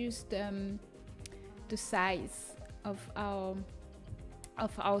reduce the size of our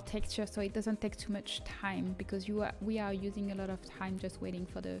texture so it doesn't take too much time, because we are using a lot of time just waiting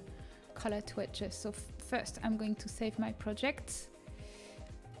for the color to adjust. So first I'm going to save my project.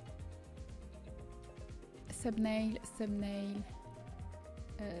 Thumbnail, boop,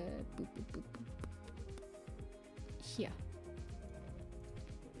 boop, boop, boop. Here,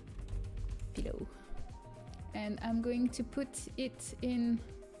 below, and I'm going to put it in,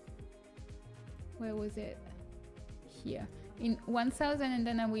 where was it? Here in 1000, and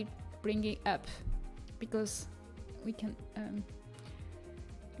then I will bring it up because we can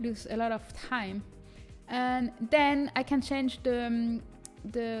lose a lot of time. And then I can change the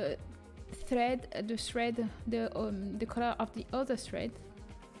thread, the color of the other thread.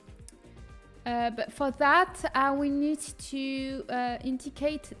 But for that, I will need to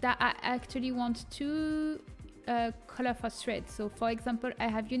indicate that I actually want two color for thread. So for example, I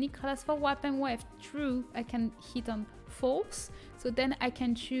have unique colors for warp and weft. True, I can hit on false. So then I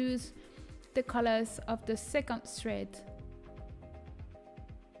can choose the colors of the second thread.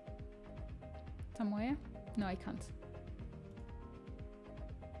 Somewhere? No, I can't.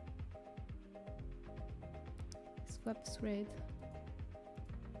 Swap thread.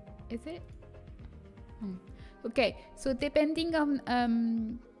 Is it? Okay, so depending on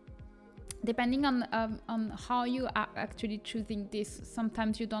how you are actually choosing this,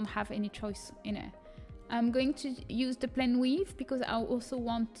 sometimes you don't have any choice in it. I'm going to use the plain weave because I also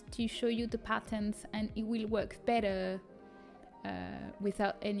want to show you the patterns, and it will work better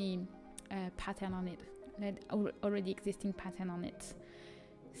without any pattern on it, already existing pattern on it.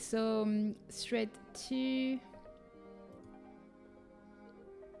 So thread 2.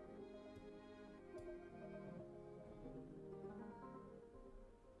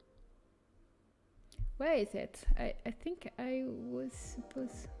 Where is it? I think I was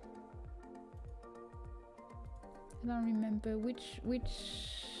supposed... I don't remember which...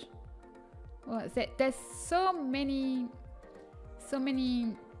 Well, there's so many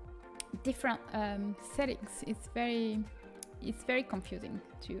different settings. It's very confusing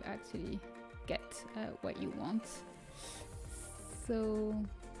to actually get what you want. So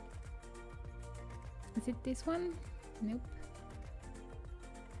is it this one? Nope.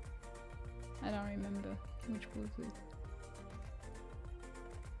 I don't remember which was it.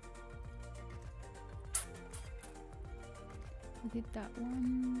 Is it that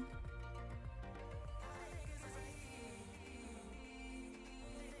one?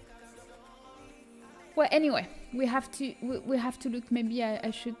 Well, anyway, we have to look. Maybe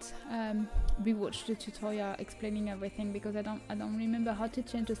I should rewatch the tutorial explaining everything, because I don't remember how to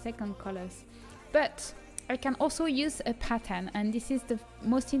change the second colors. But I can also use a pattern, and this is the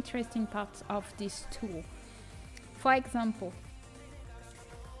most interesting part of this tool. For example,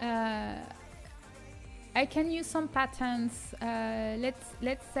 I can use some patterns.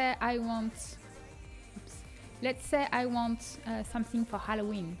 Let's say I want. Let's say I want something for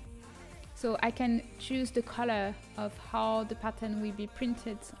Halloween. So I can choose the color of how the pattern will be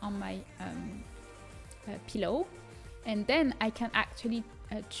printed on my pillow, and then I can actually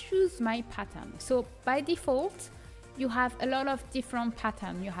choose my pattern. So by default, you have a lot of different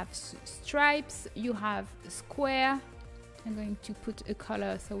patterns. You have stripes, you have square. I'm going to put a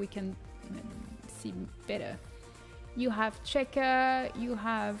color so we can see better. You have checker, you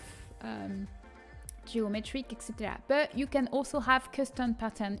have geometric, etc. But you can also have custom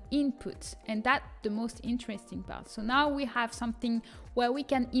pattern input, and that's the most interesting part. So now we have something where we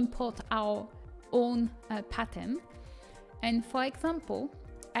can import our own pattern. And for example,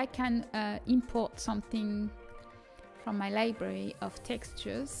 I can import something from my library of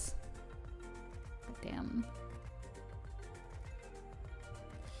textures. Then,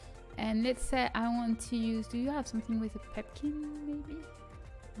 and let's say I want to use, do you have something with a pepkin maybe?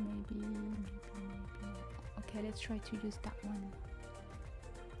 Maybe. Okay, let's try to use that one.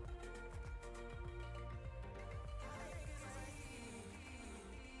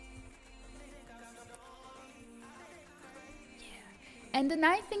 Yeah. And the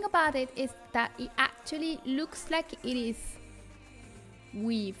nice thing about it is that it actually looks like it is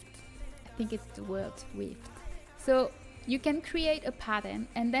weaved. I think it's the word weaved. So you can create a pattern,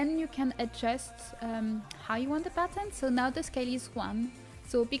 and then you can adjust how you want the pattern. So now the scale is 1.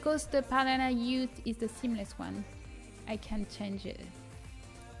 So because the pattern I used is the seamless one, I can change it.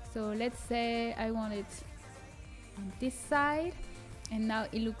 So let's say I want it on this side, and now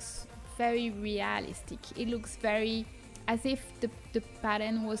it looks very realistic. It looks very as if the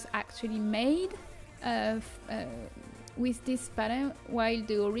pattern was actually made with this pattern, while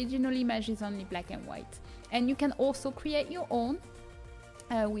the original image is only black and white. And you can also create your own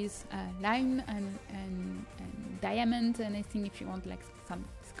with line and diamond and anything, if you want like some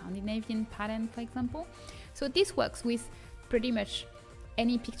Scandinavian pattern, for example. So this works with pretty much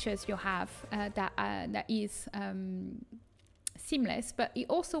any pictures you have that is seamless, but it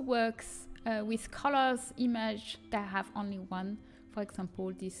also works with colors image that have only one. For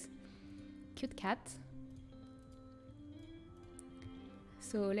example, this cute cat.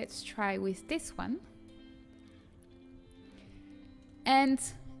 So let's try with this one. And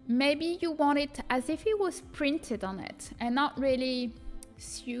maybe you want it as if it was printed on it and not really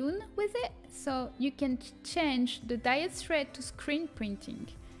sewn with it. So you can change the diet thread to screen printing,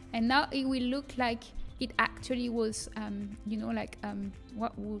 and now it will look like it actually was, you know, like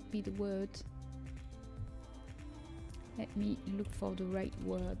what would be the word? Let me look for the right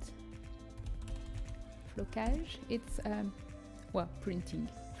word. Flocage. It's well, printing.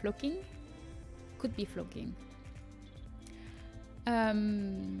 Flocking could be flocking.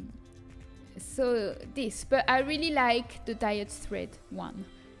 So this, but I really like the diet thread one,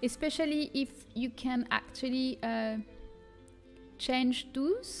 especially if you can actually change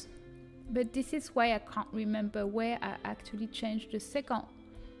those. But this is why I can't remember where I actually changed the second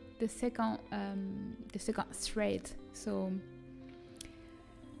thread. So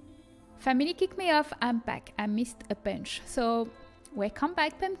family kicked me off, I'm back, I missed a bunch. So welcome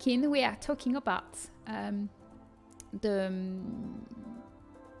back, Pumpkin. We are talking about the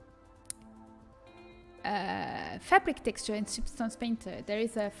fabric texture in Substance Painter. There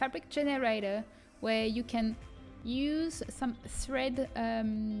is a fabric generator where you can use some thread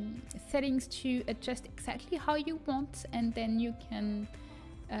settings to adjust exactly how you want, and then you can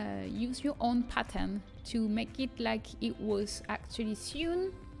use your own pattern to make it like it was actually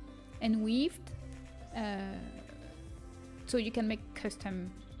sewn and weaved, so you can make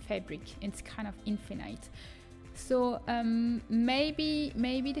custom fabric. It's kind of infinite. So maybe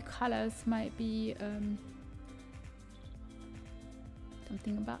the colors might be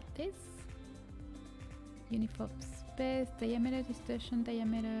something about this. Uniform space, diameter, distortion,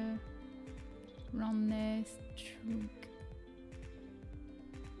 diameter, roundness, shrink,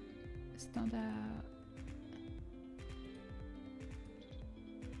 standard.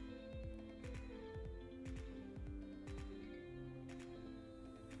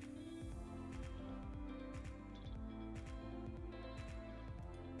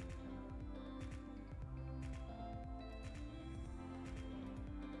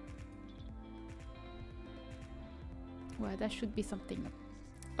 Well, that should be something.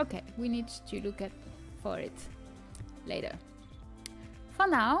 Okay, we need to look for it later. For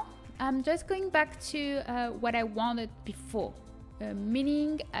now, I'm just going back to what I wanted before.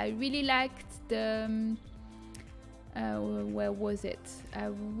 Meaning, I really liked the where was it? I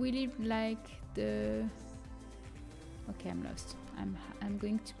really like the. Okay, I'm lost. I'm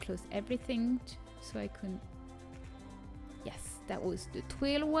going to close everything so I can. Yes, that was the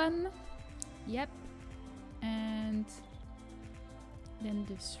twill one. Yep, and then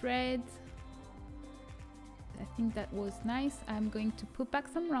the thread. I think that was nice. I'm going to put back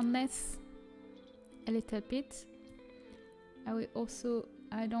some roundness a little bit. I will also,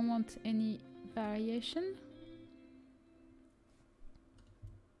 I don't want any variation.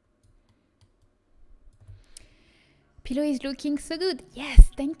 Pillow is looking so good.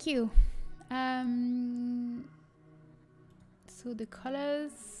 Yes, thank you. So the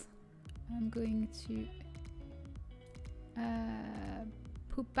colors, I'm going to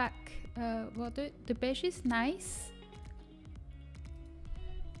put back well, the beige is nice.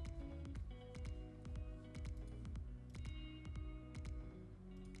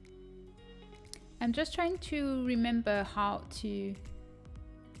 I'm just trying to remember how to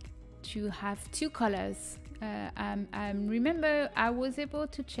have two colors. I remember I was able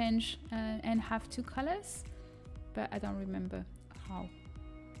to change and have two colors, but I don't remember how.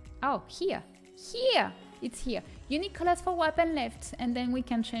 Oh, here. It's here. Unique colors for weapon left, and then we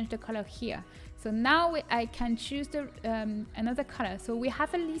can change the color here. So now I can choose the another color. So we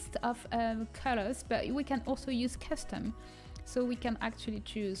have a list of colors, but we can also use custom. So we can actually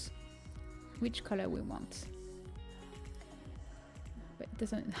choose which color we want. But it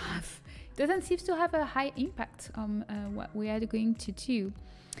doesn't seem to have a high impact on what we are going to do.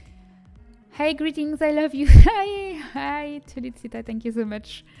 Hi, greetings, I love you. Hi, Tulicita, thank you so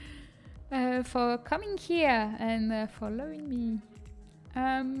much. For coming here and following me.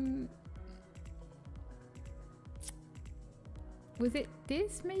 Was it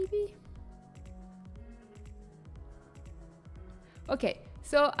this maybe? Okay,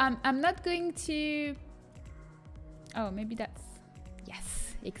 so I'm not going to. Oh, maybe that's.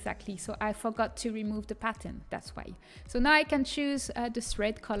 Yes, exactly. So I forgot to remove the pattern. That's why. So now I can choose the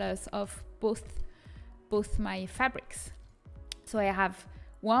thread colors of both my fabrics. So I have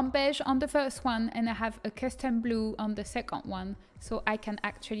one beige on the first one and I have a custom blue on the second one, so I can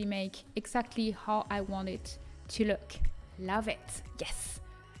actually make exactly how I want it to look. Love it. Yes,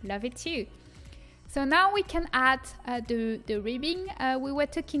 love it too. So now we can add the ribbing we were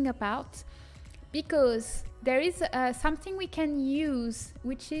talking about, because there is something we can use,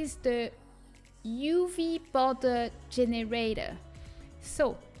 which is the UV border generator.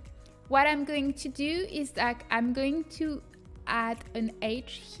 So what I'm going to do is that I'm going to add an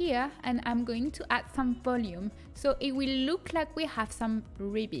edge here and I'm going to add some volume, so it will look like we have some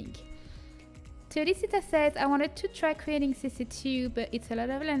ribbing. Teodicita says, I wanted to try creating CC too, but it's a lot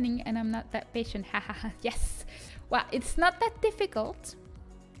of learning and I'm not that patient. Yes, well, it's not that difficult,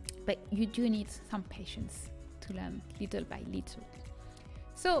 but you do need some patience to learn little by little.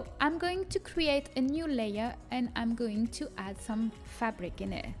 So I'm going to create a new layer and I'm going to add some fabric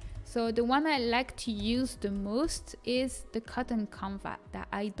in it. So the one I like to use the most is the cotton canvas that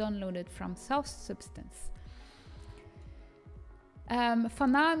I downloaded from Source Substance. For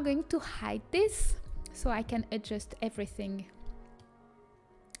now, I'm going to hide this so I can adjust everything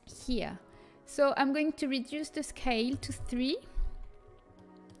here. So I'm going to reduce the scale to 3.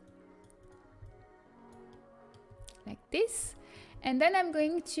 Like this. And then I'm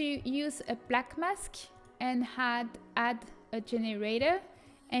going to use a black mask and add a generator.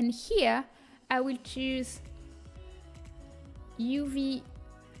 And here I will choose UV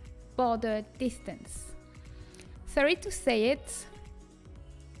border distance. Sorry to say it,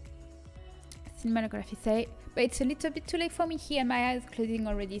 cinematography say, but it's a little bit too late for me here. My eyes closing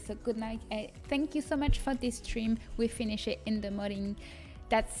already, so good night. Thank you so much for this stream. We finish it in the morning.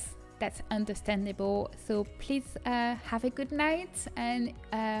 That's that's understandable. So please have a good night, and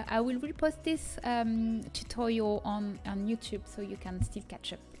I will repost this tutorial on YouTube so you can still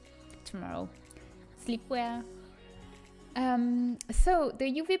catch up tomorrow. Sleep well. So the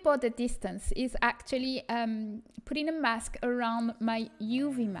UV border distance is actually putting a mask around my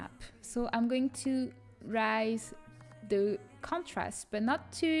UV map. So I'm going to raise the contrast, but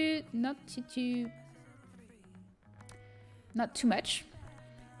not too much,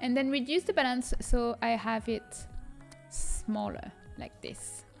 and then reduce the balance so I have it smaller like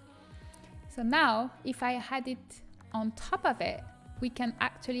this. So now if I had it on top of it, we can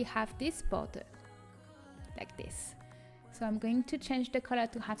actually have this border like this. So I'm going to change the color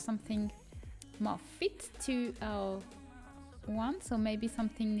to have something more fit to our one. So maybe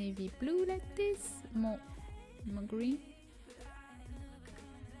something navy blue like this, more green,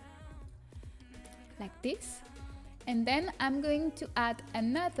 like this. And then I'm going to add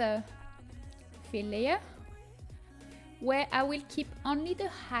another fill layer where I will keep only the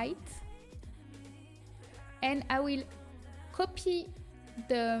height, and I will copy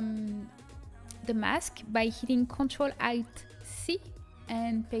the mask by hitting Ctrl-Alt-C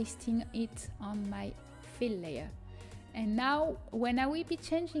and pasting it on my fill layer. And now when I will be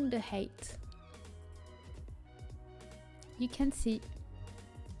changing the height, you can see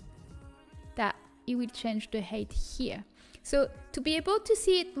that it will change the height here. So to be able to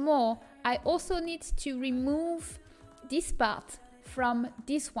see it more, I also need to remove this part from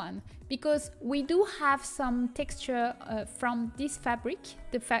this one, because we do have some texture from this fabric,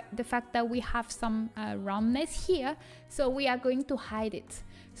 the fact that we have some roundness here, so we are going to hide it.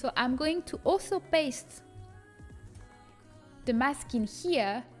 So I'm going to also paste the mask in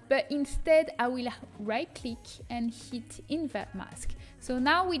here, but instead I will right click and hit invert mask. So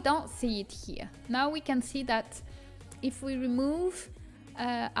now we don't see it here. Now we can see that if we remove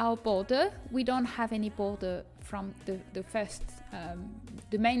our border, we don't have any border from the first,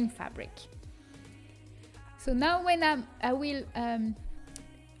 the main fabric. So now when I will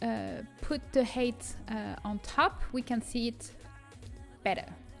put the height on top, we can see it better.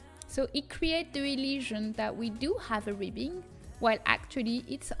 So it creates the illusion that we do have a ribbing, while actually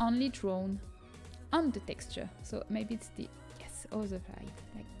it's only drawn on the texture. So maybe it's the other side,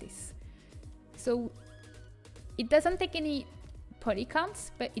 like this. So it doesn't take any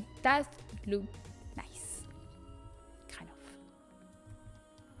polygons, but it does look nice, kind of.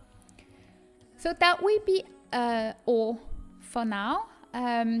 So that will be all for now.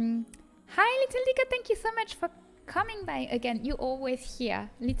 Hi Little Dika, thank you so much for coming by again. You're always here.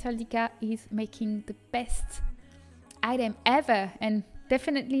 Little Dika is making the best item ever, and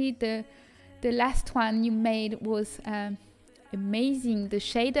definitely the last one you made was amazing. The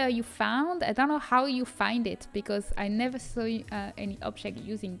shader you found, I don't know how you find it, because I never saw any object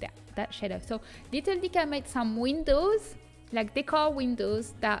using that shader. So Little Dika made some windows, like decor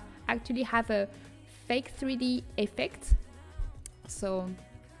windows, that actually have a fake 3D effect. So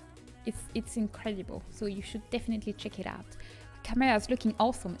it's incredible. So you should definitely check it out. Camera is looking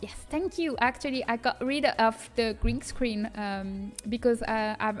awesome. Yes, thank you. Actually, I got rid of the green screen because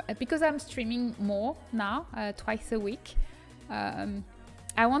I'm streaming more now, twice a week.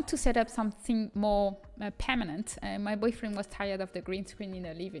 I want to set up something more permanent. My boyfriend was tired of the green screen in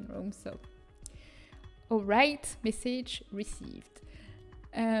the living room, so all right, message received.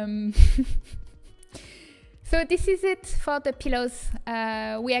 So this is it for the pillows.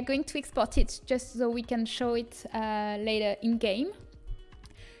 We are going to export it just so we can show it later in game.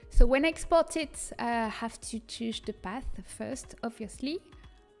 So when I export it, I have to choose the path first, obviously.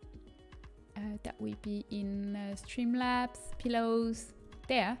 That will be in Streamlabs, pillows,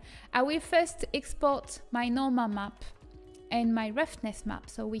 there. I will first export my normal map and my roughness map,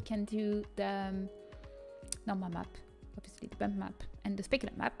 so we can do the normal map, obviously the bump map and the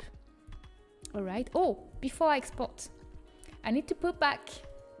specular map. All right. Oh, before I export, I need to put back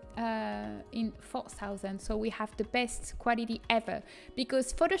in 4000, so we have the best quality ever,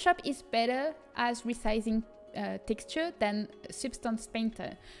 because Photoshop is better as resizing texture than Substance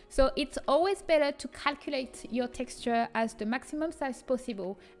Painter. So it's always better to calculate your texture as the maximum size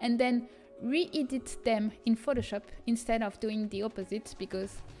possible and then re-edit them in Photoshop instead of doing the opposite,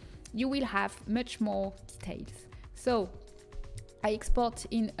 because you will have much more details. So I export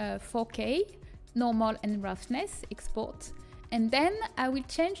in 4K, normal and roughness, export, and then I will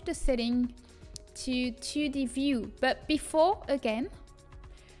change the setting to 2D view. But before, again,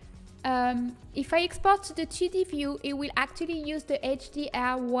 If I export to the 2D view, it will actually use the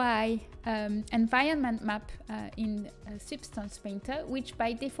HDRY environment map in Substance Painter, which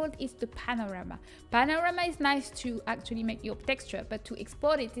by default is the panorama. Panorama is nice to actually make your texture, but to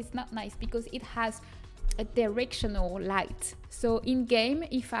export it is not nice because it has a directional light. So in game,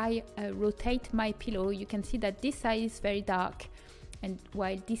 if I rotate my pillow, you can see that this side is very dark, and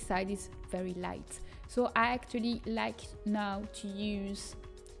while this side is very light. So I actually like now to use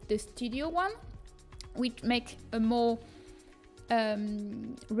the studio one, which make a more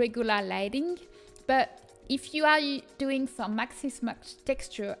regular lighting. But if you are doing some Maxis Max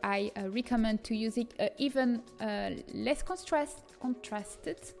texture, I recommend to use it even less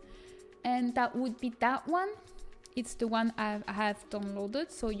contrasted, and that would be that one. It's the one I have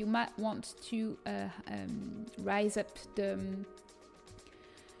downloaded, so you might want to raise up the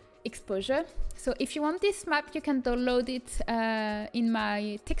exposure. So if you want this map, you can download it in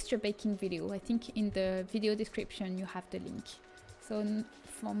my texture baking video. I think in the video description you have the link. So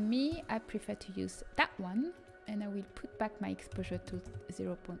for me, I prefer to use that one, and I will put back my exposure to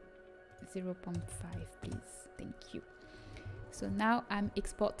 0.5, please. Thank you. So now I'm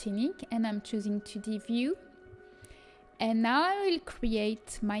exporting it, and I'm choosing 2D view. And now I will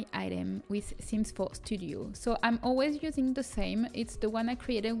create my item with Sims 4 Studio. So I'm always using the same. It's the one I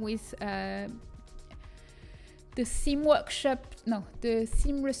created with the Sim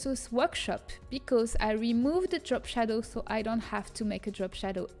Resource Workshop, because I removed the drop shadow, so I don't have to make a drop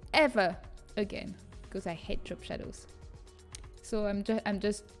shadow ever again, because I hate drop shadows. So I'm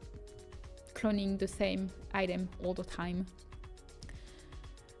just cloning the same item all the time.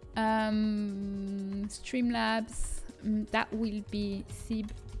 Streamlabs. That will be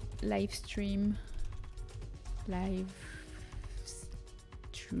Livestream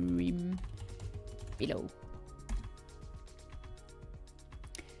below.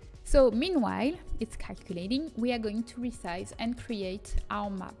 So meanwhile, it's calculating. We are going to resize and create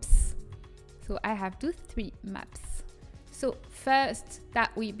our maps. So I have those 3 maps. So first,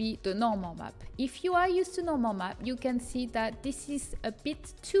 that will be the normal map. If you are used to normal map, you can see that this is a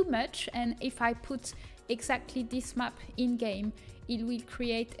bit too much, and if I put exactly this map in game, it will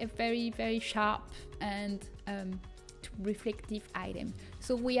create a very, very sharp and reflective item.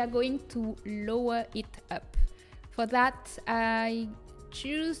 So we are going to lower it up. For that, I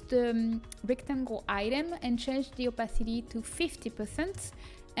choose the rectangle item and change the opacity to 50%.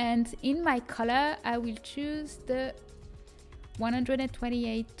 And in my color, I will choose the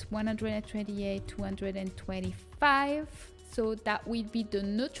 128, 128, 225. So that will be the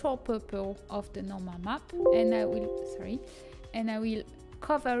neutral purple of the normal map, and I will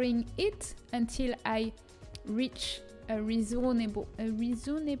covering it until I reach a reasonable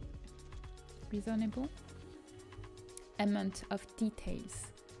amount of details.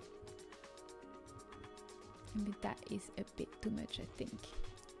 Maybe that is a bit too much, I think.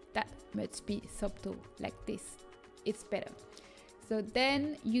 That must be subtle, like this. It's better. So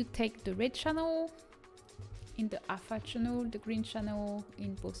then you take the red channel in the alpha channel, the green channel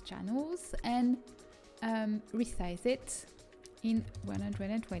in both channels, and resize it in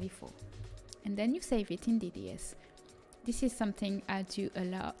 124. And then you save it in DDS. This is something I do a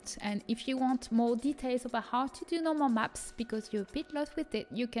lot. And if you want more details about how to do normal maps, because you're a bit lost with it,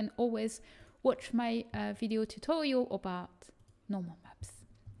 you can always watch my video tutorial about normal maps.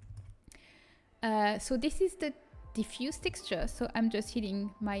 So this is the diffuse texture. So I'm just hitting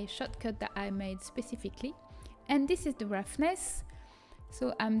my shortcut that I made specifically. And this is the roughness.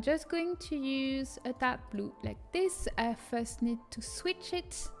 So I'm just going to use a dark blue like this. I first need to switch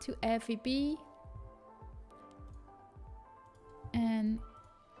it to RGB and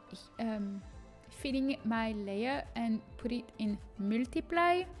filling my layer and put it in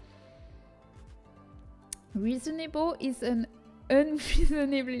multiply. Reasonable is an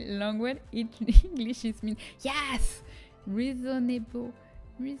unreasonably long word. In English it means yes, reasonable.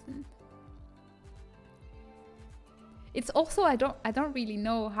 It's also I don't really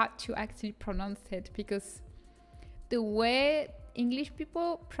know how to actually pronounce it, because the way English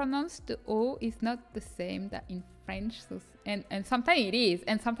people pronounce the O is not the same that in French. So, and sometimes it is,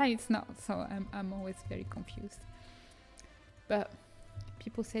 and sometimes it's not. So I'm always very confused. But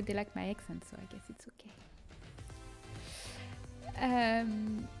people say they like my accent, so I guess it's okay.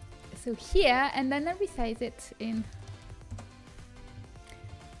 So here, and then I resize it in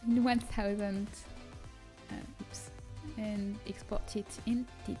 1000. Oops. And export it in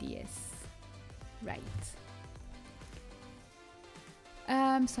DDS. Right.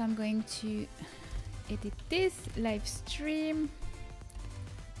 So I'm going to edit this live stream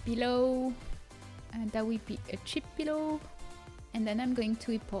below, and that will be a chip below. And then I'm going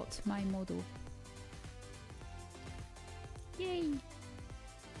to import my model. Yay!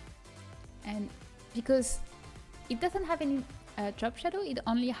 And because it doesn't have any drop shadow, it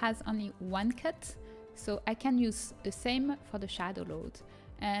only has one cut, so I can use the same for the shadow load.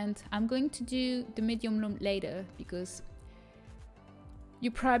 And I'm going to do the medium loom later because you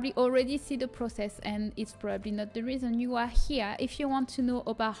probably already see the process and it's probably not the reason you are here. If you want to know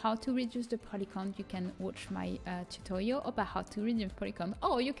about how to reduce the polygon, you can watch my tutorial about how to reduce polygon,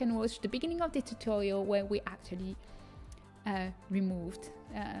 or you can watch the beginning of the tutorial where we actually removed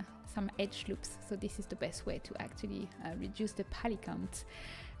some edge loops. So this is the best way to actually reduce the polygon.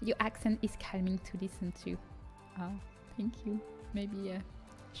 Your accent is calming to listen to. Oh, thank you. Maybe I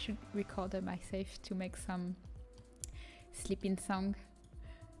should record myself to make some sleeping song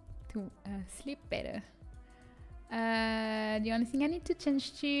to sleep better. The only thing I need to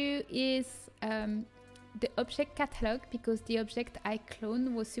change to is the object catalog, because the object I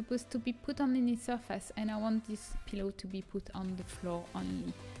cloned was supposed to be put on any surface and I want this pillow to be put on the floor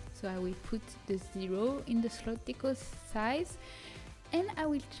only. So I will put the 0 in the slot deco size, and I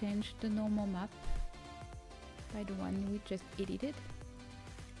will change the normal map by the one we just edited,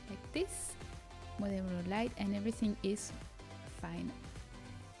 like this. Model light and everything is fine.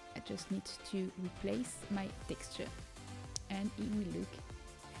 I just need to replace my texture and it will look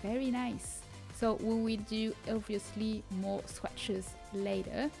very nice. So we will do obviously more swatches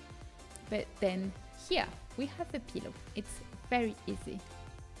later, but then here we have a pillow. It's very easy.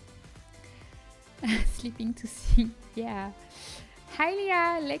 Sleeping to see, yeah. Hi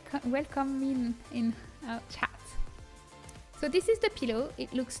Leah, welcome in our chat. So this is the pillow.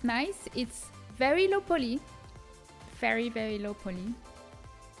 It looks nice. It's very low poly, very low poly.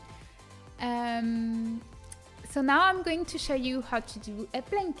 So now I'm going to show you how to do a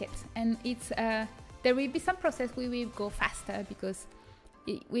blanket, and it's there will be some process we will go faster because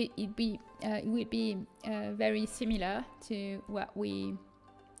it will be very similar to what we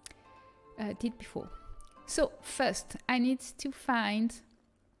did before. So first I need to find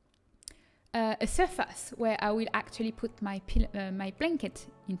a surface where I will actually put my blanket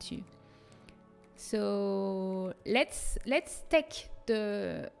into. So let's take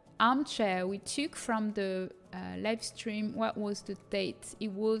the armchair we took from the live stream. What was the date?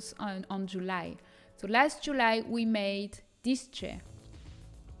 It was on July. So last July we made this chair.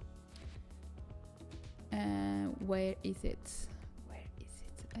 Where is it?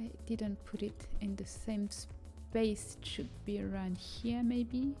 I didn't put it in the same space. It should be around here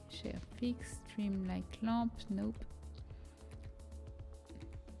maybe. Share fix, stream like lamp. Nope.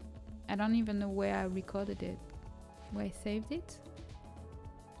 I don't even know where I recorded it. Where I saved it.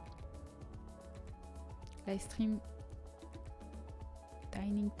 Livestream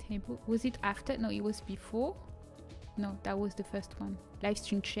dining table. Was it after? No, it was before. No, that was the first one.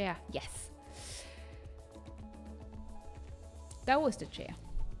 Livestream chair. Yes. That was the chair.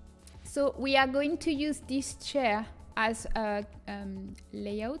 So we are going to use this chair as a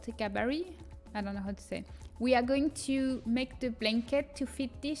layout, a gabarit. I don't know how to say. We are going to make the blanket to fit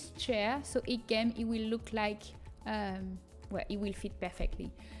this chair, so again it will look like, well, it will fit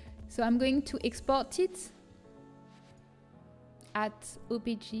perfectly. So I'm going to export it at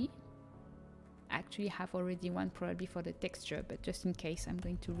OBJ. I actually have already one probably for the texture, but just in case I'm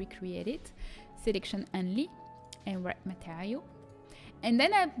going to recreate it. Selection only and wrap material. And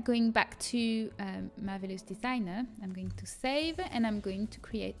then I'm going back to Marvelous Designer. I'm going to save and I'm going to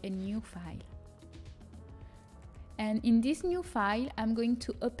create a new file. And in this new file, I'm going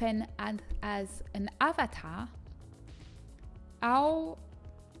to open as an avatar our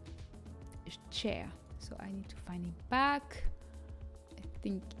chair. So I need to find it back. I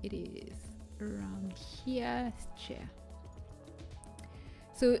think it is around here, chair.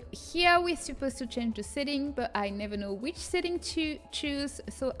 So here we're supposed to change the setting, but I never know which setting to choose.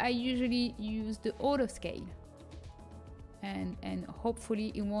 So I usually use the auto scale, and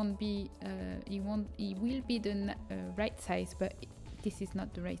hopefully it won't be it will be the right size, but this is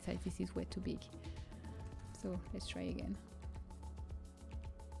not the right size. This is way too big. So let's try again.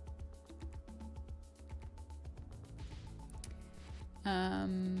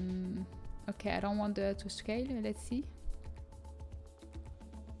 Okay, I don't want the auto scale. Let's see.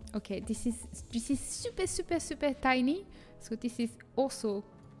 Okay, this is super tiny, so this is also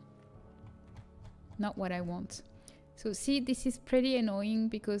not what I want. So see, this is pretty annoying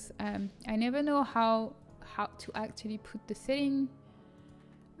because I never know how to actually put the setting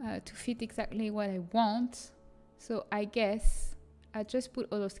to fit exactly what I want. So I guess I just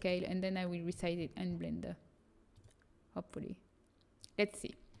put auto scale and then I will resize it in Blender, hopefully. Let's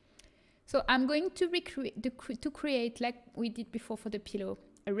see. So I'm going to create, like we did before for the pillow,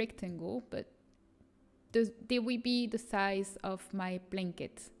 a rectangle, but they will be the size of my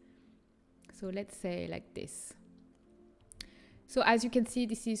blanket. So let's say like this. So as you can see,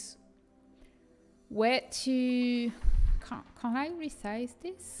 this is where to... Can I resize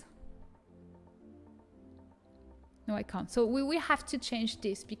this? No, I can't. So we will have to change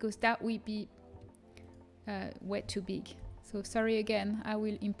this because that will be way too big. So sorry again, I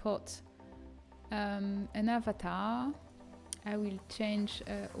will import an avatar. I will change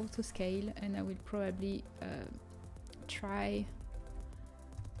auto scale, and I will probably try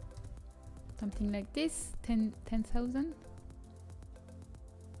something like this, 10,000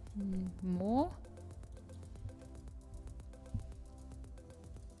 more.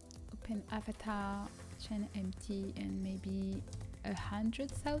 Open avatar, chain empty, and maybe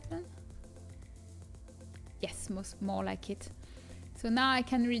 100,000. Yes, more like it. So now I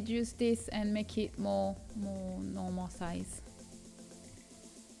can reduce this and make it more normal size.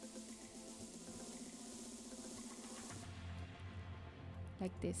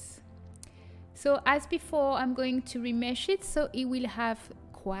 Like this. So as before, I'm going to remesh it so it will have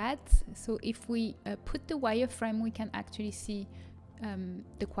quads. So if we put the wireframe, we can actually see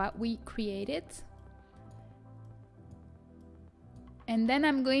the quad we created. And then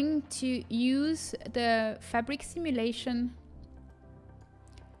I'm going to use the fabric simulation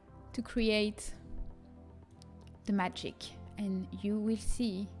to create the magic, and you will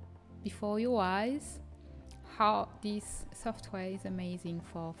see before your eyes how this software is amazing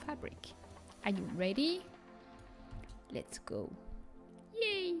for fabric. Are you ready? Let's go.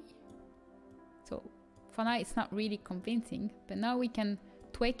 Yay! So for now it's not really convincing, but now we can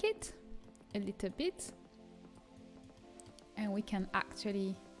tweak it a little bit and we can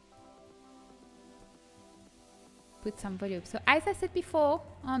actually put some volume. So as I said before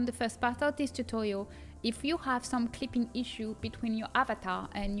on the first part of this tutorial, if you have some clipping issue between your avatar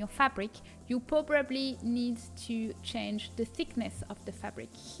and your fabric, you probably need to change the thickness of the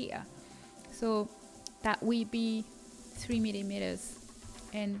fabric here. So that will be 3 millimeters,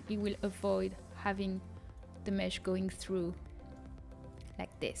 and it will avoid having the mesh going through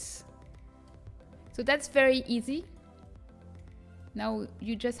like this. So that's very easy. Now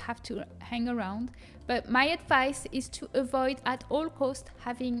you just have to hang around, but my advice is to avoid at all costs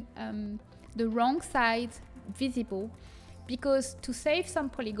having the wrong side visible, because to save some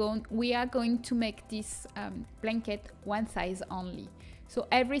polygon we are going to make this blanket one size only. So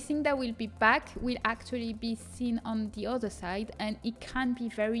everything that will be back will actually be seen on the other side, and it can be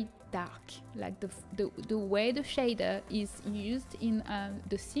very dark, like the way the shader is used in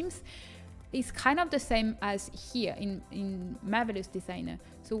the Sims is kind of the same as here in Marvelous Designer.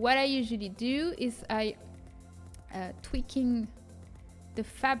 So what I usually do is I tweaking the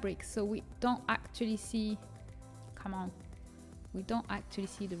fabric so we don't actually see, come on, we don't actually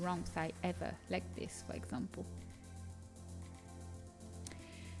see the wrong side ever, like this for example.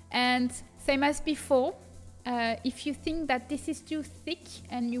 And same as before, if you think that this is too thick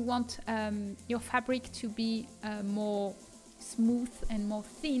and you want your fabric to be more smooth and more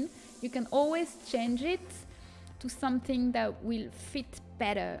thin, you can always change it to something that will fit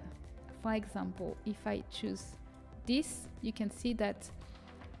better. For example, if I choose this, you can see that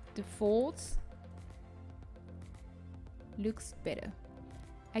the folds looks better.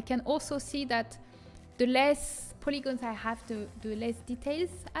 I can also see that the less polygons I have, the less details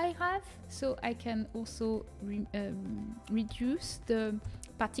I have. So I can also reduce the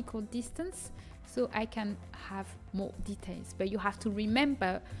particle distance, so I can have more details. But you have to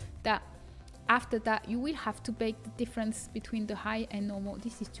remember that after that you will have to make the difference between the high and normal.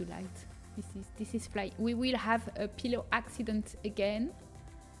 This is too light. This is fly. We will have a pillow accident again,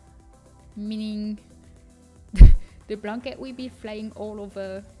 meaning the blanket will be flying all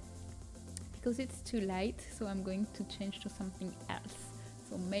over because it's too light. So I'm going to change to something else.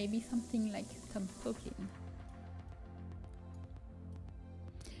 So maybe something like some poplin.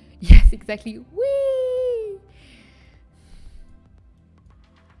 Yes, exactly. Whee!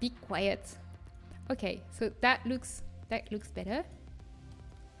 Be quiet. Okay, so that looks better.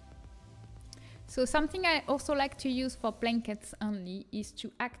 So something I also like to use for blankets only is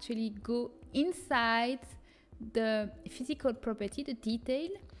to actually go inside the physical property, the detail,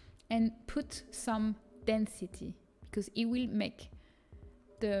 and put some density, because it will make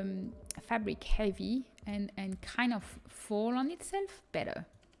the fabric heavy and kind of fall on itself better.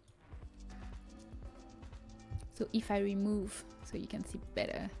 So if I remove, so you can see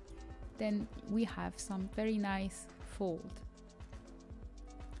better, then we have some very nice fold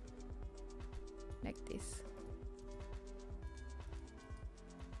like this.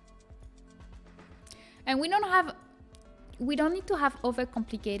 And we don't need to have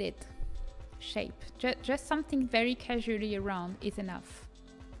overcomplicated shape. Just something very casually around is enough.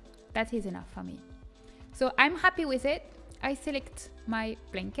 That is enough for me. So I'm happy with it. I select my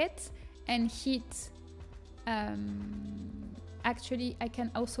blanket and hit. Actually, I can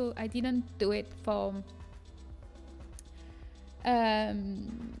also, I didn't do it for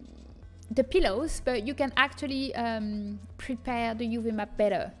the pillows, but you can actually prepare the UV map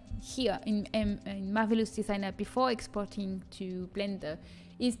better here in Marvelous Designer before exporting to Blender,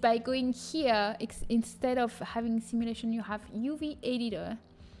 is by going here. Instead of having simulation, you have UV editor,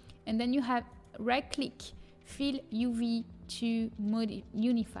 and then you have right click, fill UV to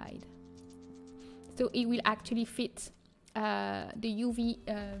unified. So it will actually fit the UV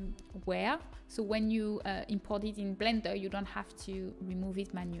where. So when you import it in Blender, you don't have to remove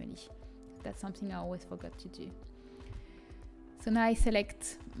it manually. That's something I always forgot to do. So now I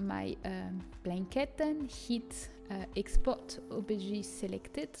select my blanket and hit export obj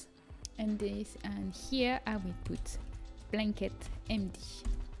selected, and this, and here I will put blanket MD.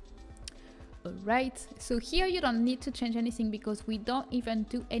 Alright, so here you don't need to change anything because we don't even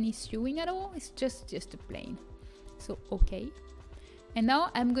do any sewing at all. It's just a plain. So okay. And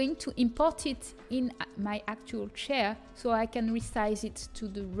now I'm going to import it in my actual chair so I can resize it to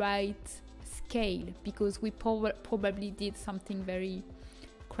the right scale, because we probably did something very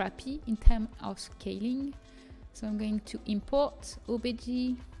crappy in terms of scaling. So I'm going to import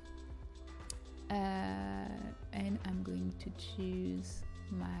OBJ and I'm going to choose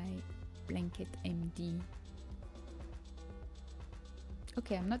my blanket MD.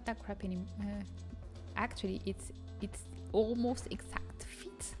 Okay, I'm not that crap anymore. Actually, it's almost exact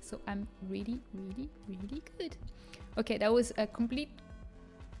fit, so I'm really good. Okay, that was a complete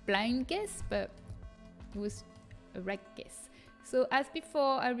blind guess, but it was a right guess. So as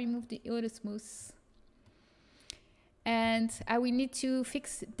before, I removed the auto smooth, and I will need to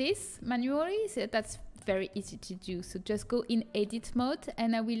fix this manually. So that's very easy to do. So just go in edit mode,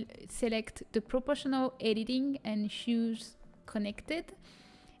 and I will select the proportional editing and choose connected,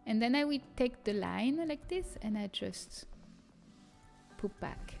 and then I will take the line like this and I just put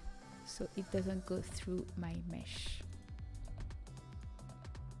back so it doesn't go through my mesh.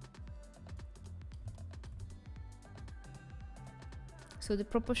 So the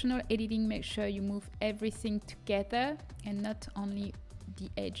proportional editing, make sure you move everything together and not only the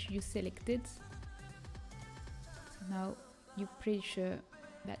edge you selected. So now you're pretty sure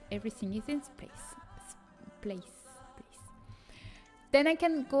that everything is in place. Then I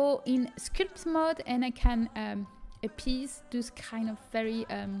can go in sculpt mode and I can appease those kind of very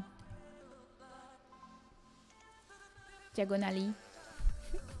diagonally.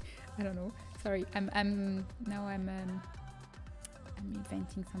 I don't know. Sorry, I'm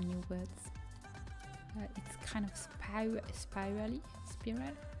inventing some new words. It's kind of spiral.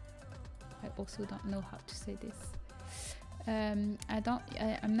 I also don't know how to say this. I'm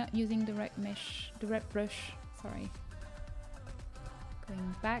not using the right mesh, the right brush. Sorry.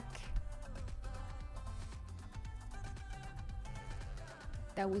 Going back.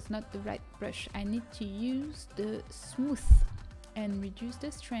 That was not the right brush. I need to use the smooth and reduce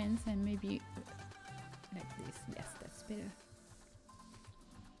the strength, and maybe like this. Yes, that's better.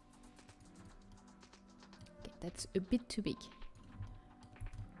 Okay, that's a bit too big.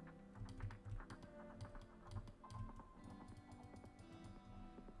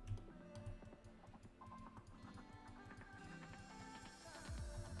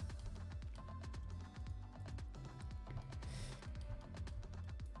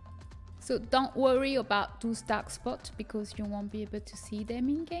 So don't worry about those dark spots because you won't be able to see them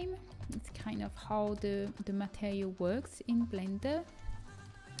in game. It's kind of how the material works in Blender.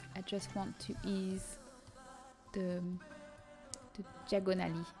 I just want to ease the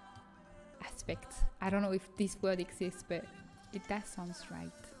diagonally aspect. I don't know if this word exists, but it does sound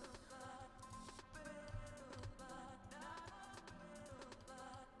right.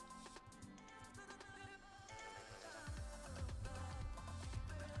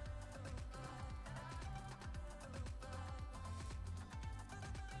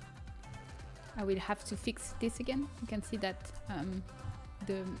 I will have to fix this again. You can see that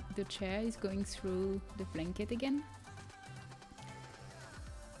the chair is going through the blanket again.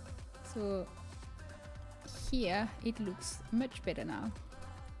 So here it looks much better now.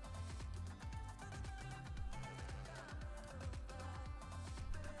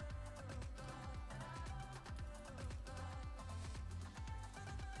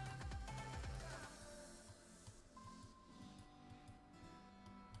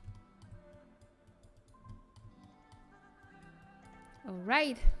 All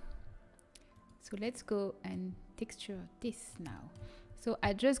right, So let's go and texture this now. So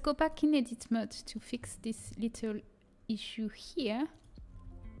I just go back in edit mode to fix this little issue here.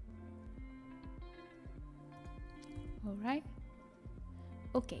 All right.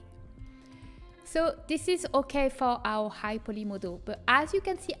 Okay. So this is okay for our high poly model, but as you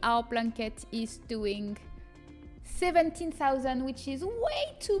can see, our blanket is doing 17,000, which is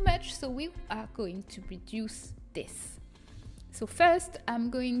way too much. So we are going to reduce this. So first, I'm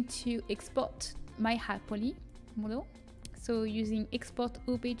going to export my high poly model. So using export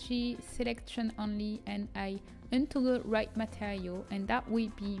OBJ, selection only, and I untoggle right material, and that will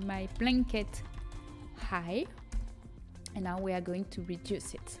be my blanket high. And now we are going to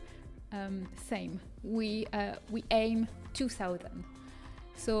reduce it. Same, we aim 2000.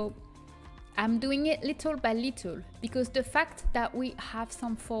 So I'm doing it little by little, because the fact that we have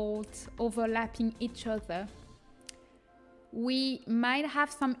some folds overlapping each other, we might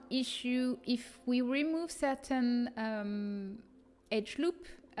have some issue if we remove certain edge loop.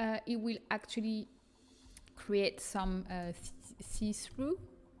 It will actually create some see-through.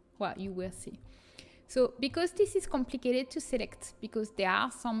 Well, you will see. So because this is complicated to select, because there are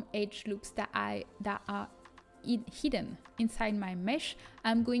some edge loops that are hidden inside my mesh,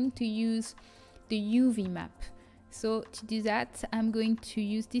 I'm going to use the UV map. So to do that, I'm going to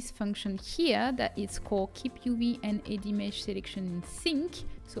use this function here that is called keep UV and AD mesh selection in sync.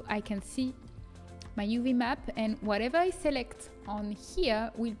 So I can see my UV map, and whatever I select on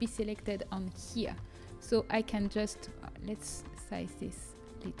here will be selected on here. So I can just, let's size this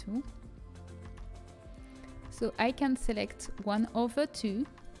little. So I can select 1/2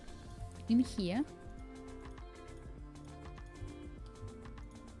 in here.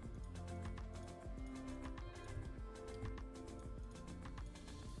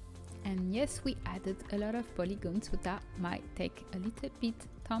 And yes, we added a lot of polygons, so that might take a little bit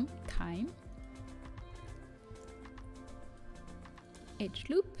time. Edge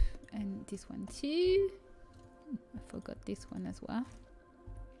loop, and this one too. I forgot this one as well.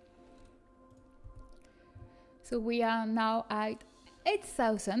 So we are now at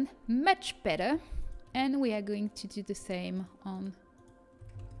 8,000, much better. And we are going to do the same on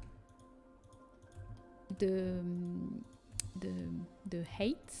the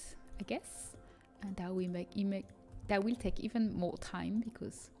height, I guess. And that will take even more time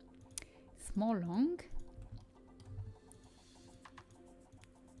because it's more long.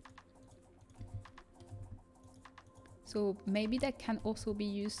 So maybe that can also be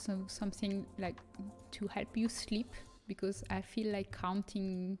used something like to help you sleep, because I feel like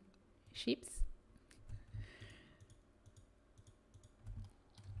counting ships.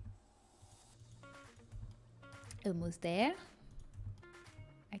 Almost there,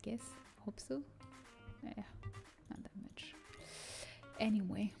 I guess. Hope so. Yeah, not that much.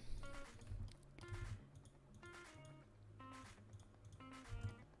 Anyway.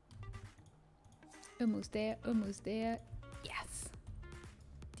 Almost there, almost there. Yes.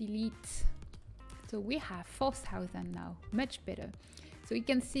 Delete. So we have 4,000 now, much better. So you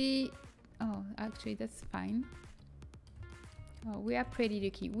can see, oh, actually that's fine. Oh, we are pretty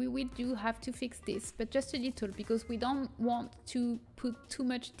lucky. We do have to fix this, but just a little, because we don't want to put too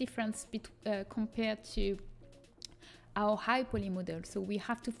much difference compared to our high poly model. So we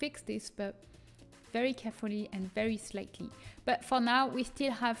have to fix this, but very carefully and very slightly. But for now, we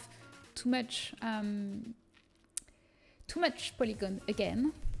still have too much polygon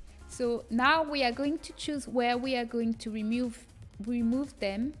again. So now we are going to choose where we are going to remove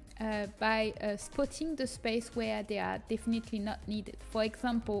them by spotting the space where they are definitely not needed. For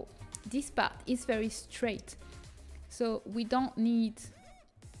example, this part is very straight, so we don't need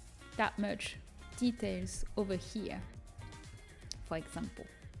that much details over here, for example.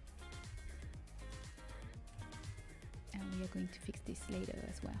 And we are going to fix this later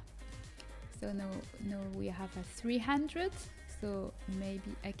as well. So now we have a 300, so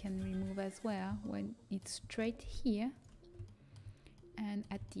maybe I can remove as well when it's straight here, and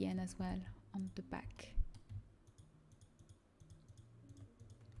at the end as well on the back.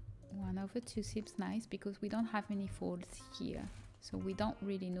 1/2 seems nice because we don't have any folds here, so we don't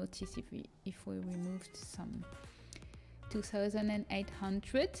really notice if we removed some.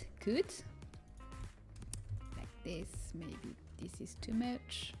 2,800, good. Like this, maybe this is too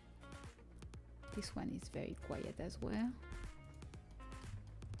much. This one is very quiet as well.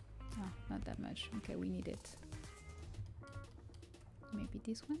 Oh, not that much. Okay, we need it. Maybe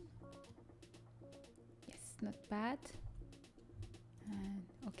this one. Yes, not bad. And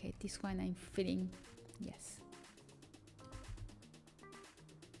okay, this one I'm feeling. Yes.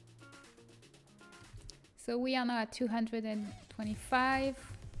 So we are now at 225.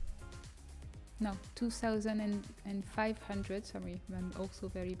 no, 2,500. Sorry, I'm also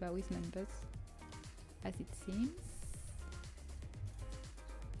very bad with numbers, as it seems.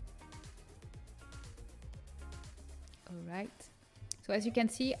 All right. So as you can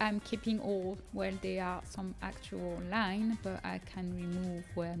see, I'm keeping all where there are some actual line, but I can remove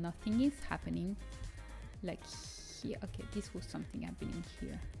where nothing is happening, like here. Okay, this was something happening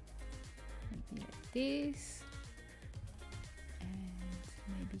here. Maybe like this, and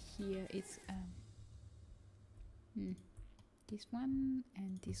maybe here it's this one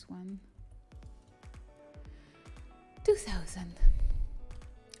and this one. 2,000.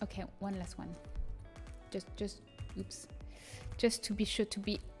 Okay, one last one. Oops. Just to be sure to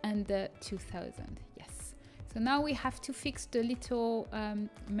be under 2,000. Yes. So now we have to fix the little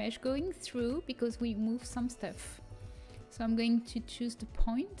mesh going through because we move some stuff. So I'm going to choose the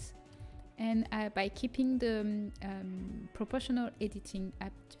point, and by keeping the proportional editing,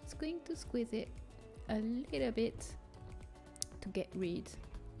 I'm just going to squeeze it a little bit to get rid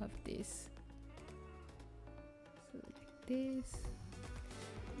of this. So like this,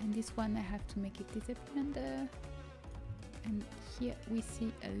 and this one I have to make it disappear under. And here we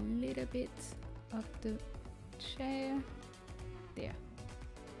see a little bit of the chair there.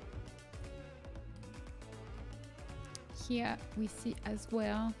 Here we see as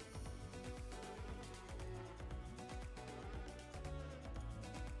well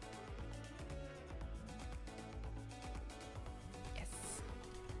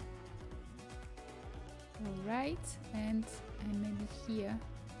all right, and maybe here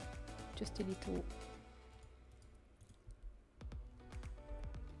just a little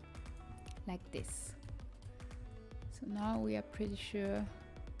like this. So now we are pretty sure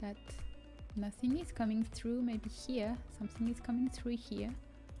that nothing is coming through. Maybe here something is coming through here.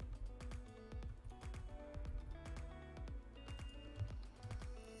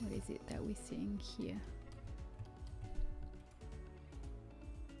 What is it that we're seeing here?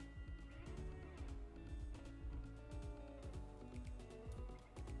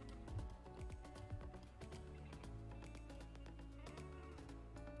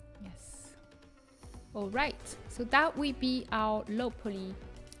 All right, so that will be our low poly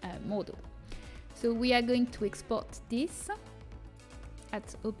model. So we are going to export this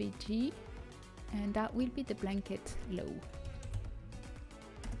at OBJ, and that will be the blanket low.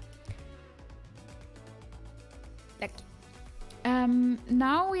 Like,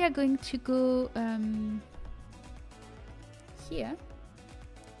 now we are going to go here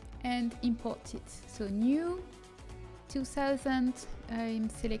and import it. So new 2000. I'm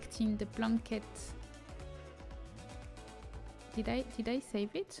selecting the blanket. Did I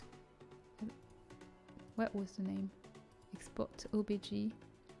save it? What was the name? Export OBJ.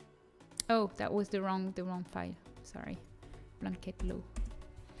 Oh, that was the wrong file. Sorry. Blanket low.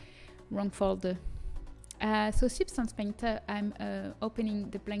 Wrong folder. So Substance Painter, I'm opening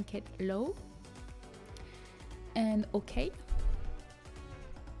the blanket low. And OK.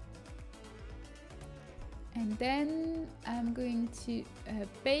 And then I'm going to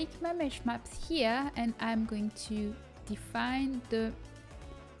bake my mesh maps here, and I'm going to define the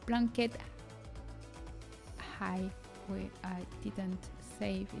blanket high where I didn't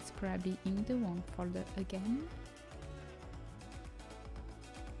save. It's probably in the wrong folder again.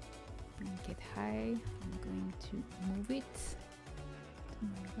 Blanket high. I'm going to move it to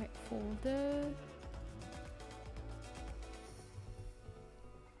my right folder.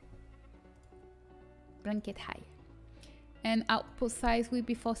 Blanket high. And output size will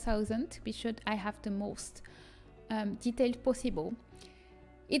be 4,000 to be sure I have the most detailed possible.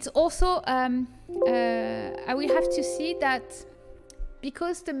 It's also I will have to see that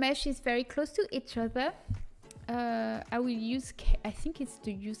because the mesh is very close to each other, I will use I think it's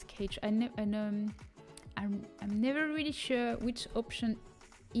the use cage. I'm never really sure which option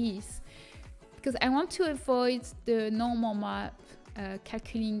is, because I want to avoid the normal map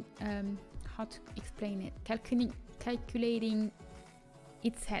calculating how to explain it, calculating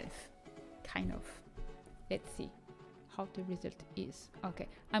itself, kind of. Let's see how the result is. Okay,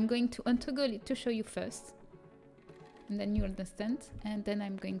 I'm going to untoggle it to show you first, and then you understand, and then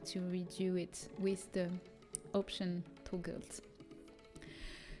I'm going to redo it with the option toggles.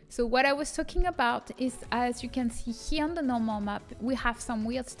 So what I was talking about is, as you can see here on the normal map, we have some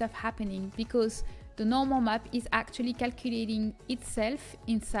weird stuff happening because the normal map is actually calculating itself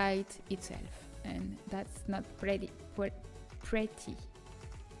inside itself, and that's not pretty. So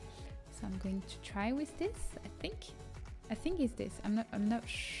I'm going to try with this. I think it's this. I'm not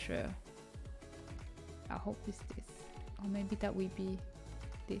sure. I hope it's this, or maybe that will be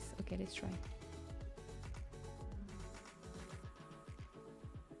this. Okay, let's try.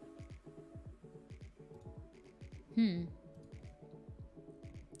 I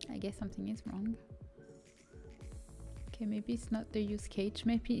guess something is wrong. Okay, maybe it's not the use case.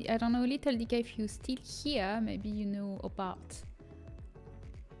 Maybe, I don't know, Little Dica, if you're still here, maybe you know about.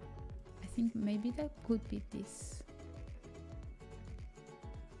 I think maybe that could be this.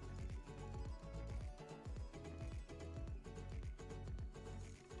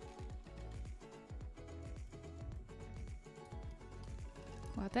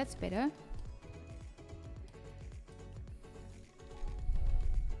 Well, that's better.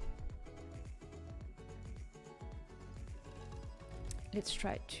 Let's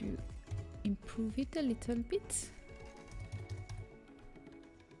try to improve it a little bit.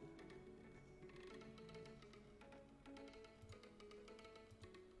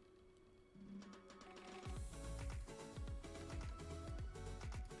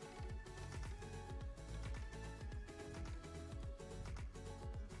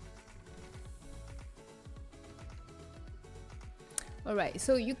 All right,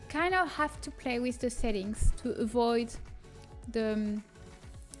 so you kind of have to play with the settings to avoid the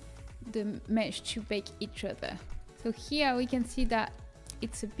mesh to bake each other. So here we can see that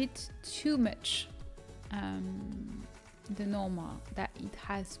it's a bit too much the normal that it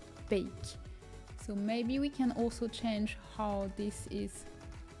has baked. So maybe we can also change how this is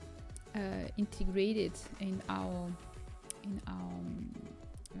integrated in our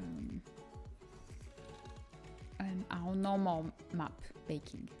normal map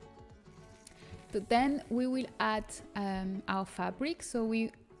baking. So then we will add our fabric. So we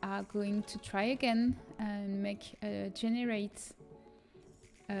are going to try again and make generate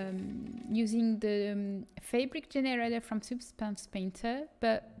using the fabric generator from Substance Painter,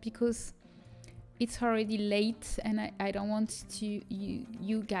 but because it's already late and I don't want to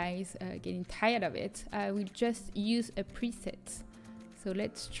you guys getting tired of it, I will just use a preset. So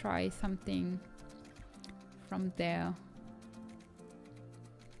let's try something from there.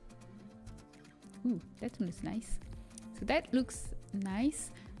 Ooh, that looks nice. So that looks nice.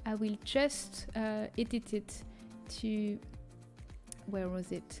 I will just edit it to, where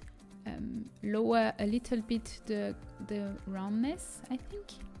was it? Lower a little bit the roundness, I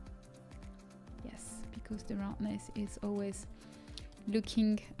think. Yes, because the roundness is always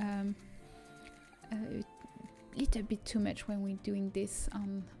looking a little bit too much when we're doing this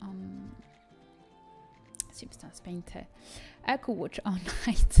on Substance Painter. I could watch all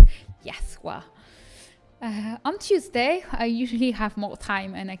night. Yes, well. On Tuesday, I usually have more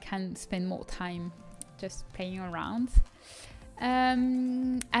time and I can spend more time just playing around.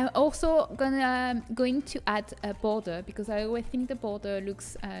 I'm also going to add a border because I always think the border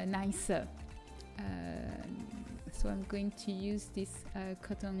looks nicer. So I'm going to use this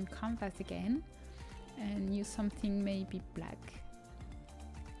cotton canvas again and use something maybe black.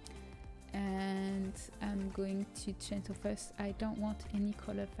 And I'm going to change. So first, I don't want any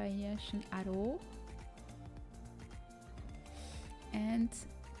color variation at all. And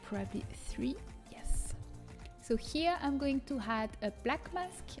probably 3, yes. So here I'm going to add a black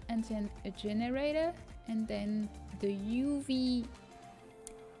mask and then a generator and then the UV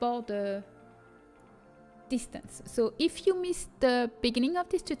border distance. So if you missed the beginning of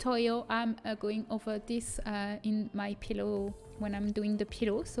this tutorial, I'm going over this in my pillow when I'm doing the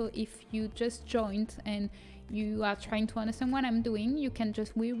pillow. So if you just joined and you are trying to understand what I'm doing, you can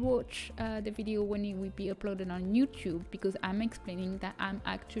just rewatch the video when it will be uploaded on YouTube, because I'm explaining that I'm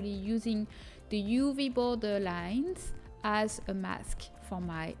actually using the UV border lines as a mask for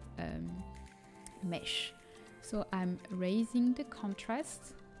my mesh. So I'm raising the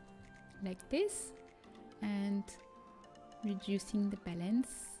contrast like this and reducing the balance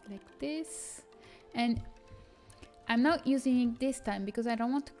like this. And I'm not using it this time because I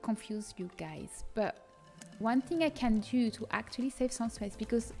don't want to confuse you guys, but one thing I can do to actually save some space,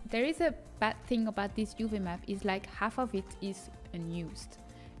 because there is a bad thing about this UV map, is like half of it is unused.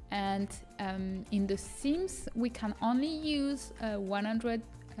 And in the Sims, we can only use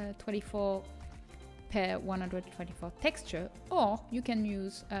 124 per 124 texture, or you can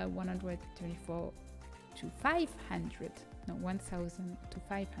use 124 to 500, no, 1000 to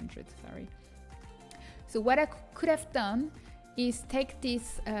 500, sorry. So what I could have done is take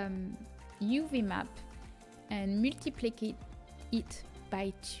this UV map and multiply it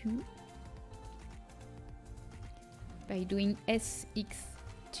by 2 by doing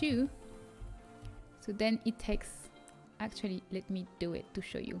SX2. So then it takes, actually let me do it to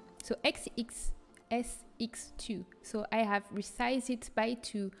show you. So SX2. So I have resized it by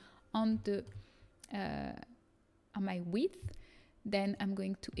 2 on the on my width. Then I'm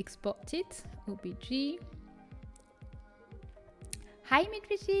going to export it, OBJ. Hi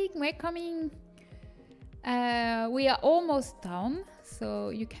Metric, welcoming. We are almost done, so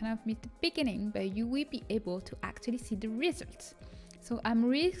you cannot meet the beginning, but you will be able to actually see the results. So I'm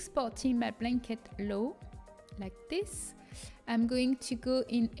re-exporting my blanket low like this. I'm going to go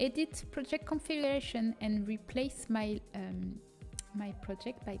in edit project configuration and replace my my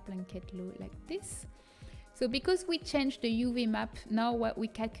project by blanket low like this. So because we changed the UV map, now what we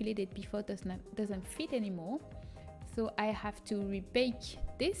calculated before doesn't fit anymore. So I have to rebake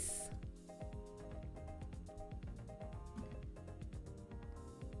this.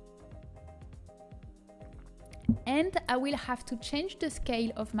 And I will have to change the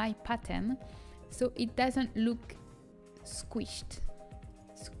scale of my pattern so it doesn't look squished.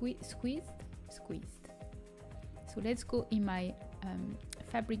 Squeezed. So let's go in my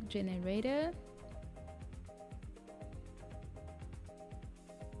fabric generator.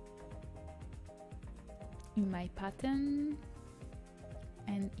 In my pattern.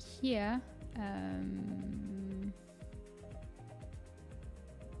 And here,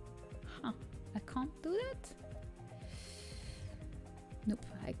 I can't do that. Nope,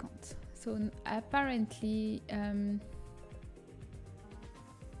 I can't. So apparently,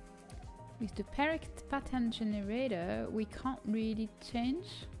 with the correct pattern generator, we can't really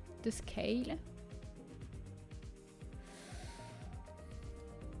change the scale.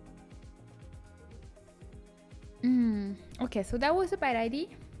 Okay, so that was a bad idea,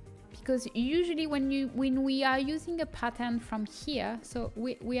 because usually when we are using a pattern from here, so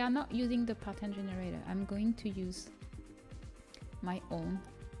we are not using the pattern generator. I'm going to use my own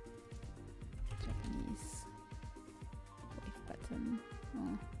Japanese wave pattern.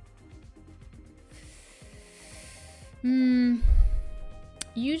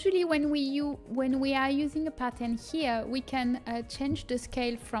 Usually when we are using a pattern here, we can change the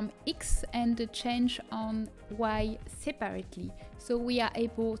scale from X and the change on Y separately, so we are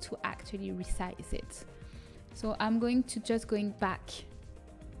able to actually resize it. So I'm going to just going back,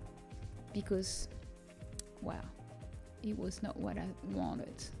 because, well, it was not what I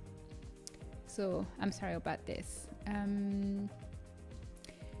wanted. So I'm sorry about this.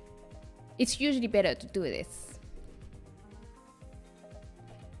 It's usually better to do this.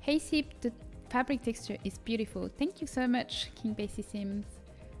 Hey Sip, the fabric texture is beautiful. Thank you so much, King Basie Sims.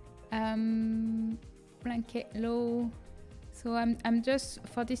 Blanket low. So I'm just,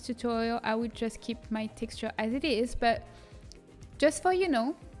 for this tutorial, I would just keep my texture as it is, but just for you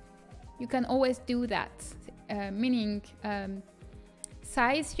know, you can always do that. Meaning,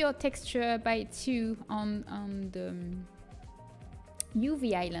 size your texture by 2 on the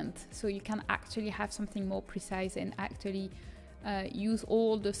UV island, so you can actually have something more precise and actually use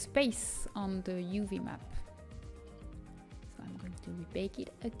all the space on the UV map. So I'm going to rebake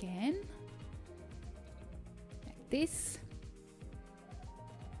it again, like this.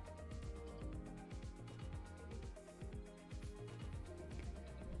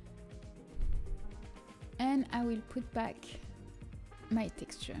 And I will put back my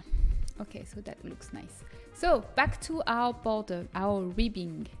texture. Okay, so that looks nice. So back to our border, our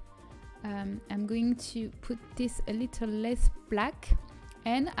ribbing. I'm going to put this a little less black,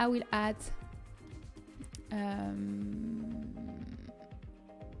 and I will add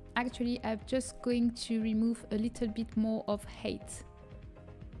actually I'm just going to remove a little bit more of height.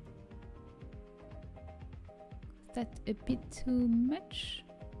 Is that a bit too much?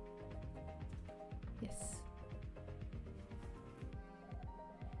 Yes.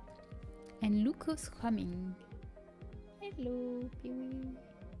 And look who's coming. Hello, Pee-wee.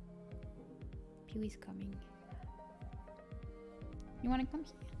 Pee-wee's coming. You want to come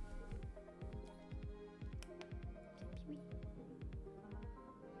here? Pee-wee.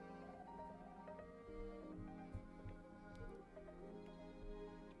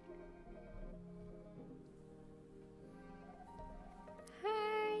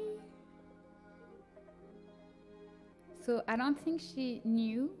 Hi. So I don't think she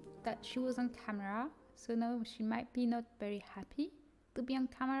knew that she was on camera, so now she might be not very happy to be on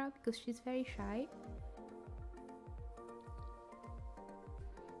camera because she's very shy.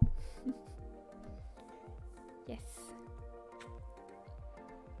 Yes.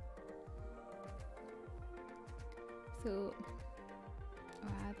 So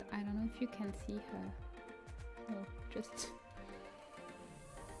I don't know if you can see her. No, just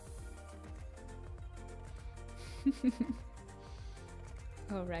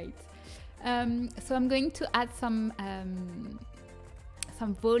all right. So I'm going to add some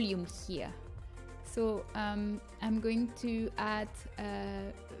volume here. So I'm going to add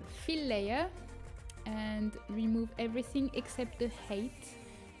a fill layer and remove everything except the height,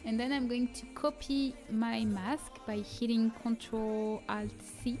 and then I'm going to copy my mask by hitting Ctrl Alt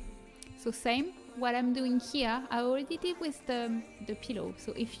C. So same, what I'm doing here, I already did with the pillow.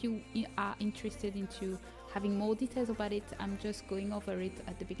 So if you are interested into having more details about it, I'm just going over it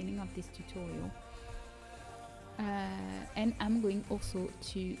at the beginning of this tutorial. And I'm going also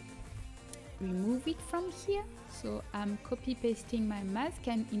to remove it from here. So I'm copy pasting my mask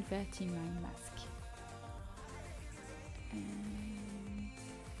and inverting my mask. And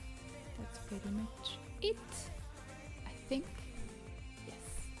that's pretty much it, I think. Yes.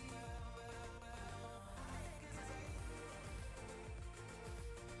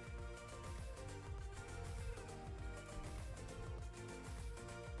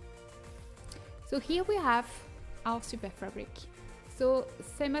 So here we have our super fabric. So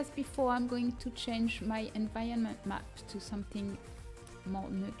same as before, I'm going to change my environment map to something more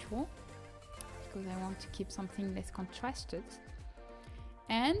neutral because I want to keep something less contrasted.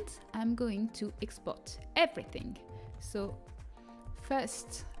 And I'm going to export everything. So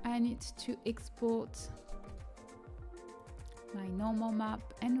first I need to export my normal map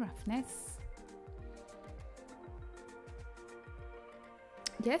and roughness.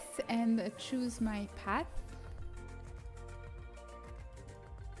 Yes, and choose my path.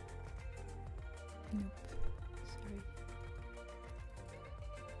 Nope, sorry.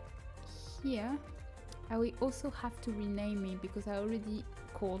 Here, I will also have to rename it because I already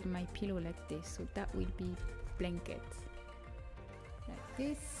called my pillow like this, so that will be blanket. Like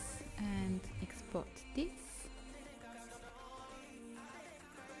this, and export this.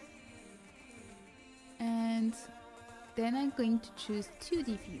 And then I'm going to choose 2D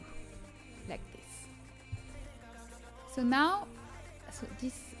view, like this. So now, so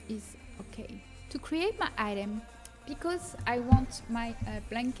this is okay. To create my item, because I want my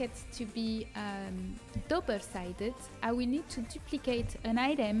blanket to be double-sided, I will need to duplicate an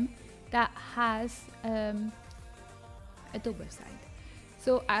item that has a double side.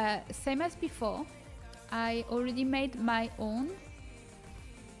 So same as before, I already made my own,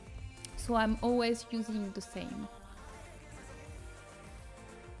 so I'm always using the same.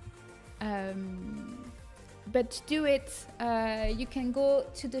 But to do it, you can go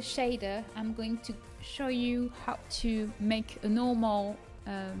to the shader. I'm going to show you how to make a normal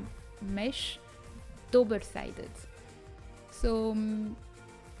mesh double-sided. So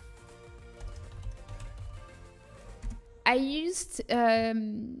I used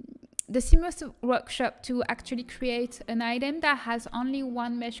the Seamless workshop to actually create an item that has only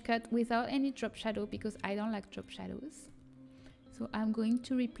one mesh cut without any drop shadow because I don't like drop shadows. So I'm going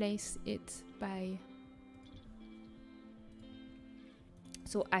to replace it by...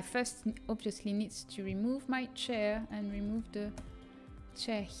 So I first obviously need to remove my chair and remove the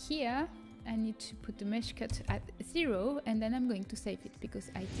chair here. I need to put the mesh cut at 0 and then I'm going to save it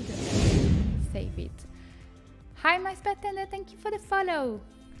because I didn't save it. Hi my bartender, thank you for the follow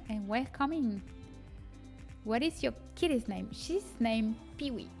and welcoming. What is your kitty's name? She's named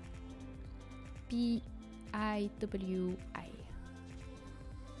Piwi. P-I-W-I.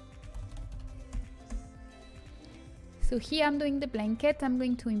 So here I'm doing the blanket. I'm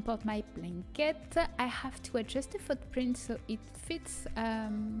going to import my blanket. I have to adjust the footprint so it fits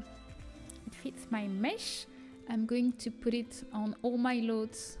my mesh. I'm going to put it on all my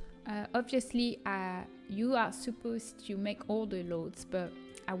loads. Obviously, you are supposed to make all the loads, but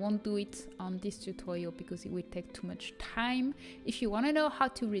I won't do it on this tutorial because it will take too much time. If you want to know how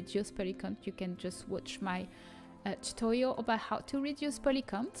to reduce polycount, you can just watch my tutorial about how to reduce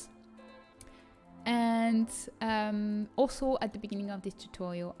polycount. And also at the beginning of this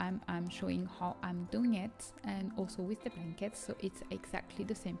tutorial, I'm showing how I'm doing it, and also with the blankets, so it's exactly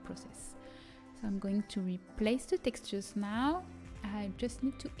the same process. So I'm going to replace the textures now. I just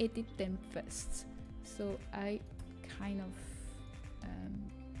need to edit them first. So I kind of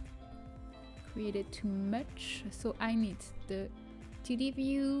created too much. So I need the 2D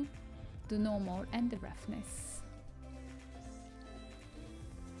view, the normal, and the roughness.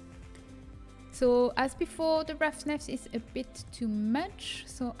 So as before, the roughness is a bit too much,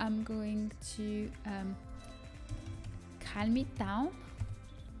 so I'm going to calm it down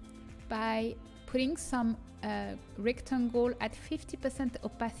by putting some rectangle at 50%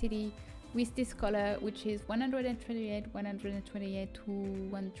 opacity with this color, which is 128, 128 to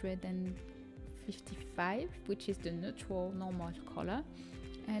 155, which is the neutral normal color.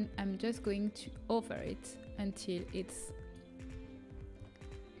 And I'm just going to over it until it's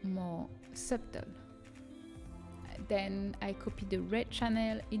more subtle. Then I copy the red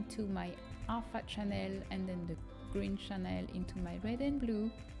channel into my alpha channel and then the green channel into my red and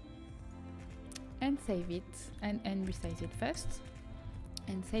blue, and save it and resize it first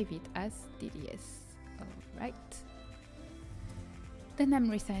and save it as DDS. Alright, Then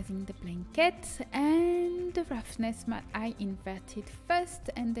I'm resizing the blanket, and the roughness mat I inverted first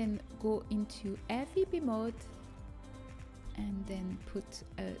and then go into RGB mode and then put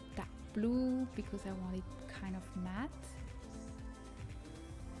a dark blue because I want it kind of matte,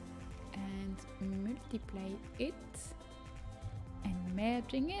 and multiply it and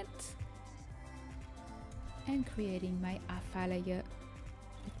merging it and creating my alpha layer.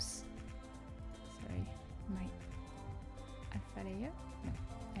 Oops, sorry, my alpha layer. No,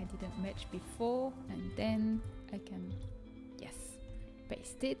 I didn't merge before, and then I can, yes,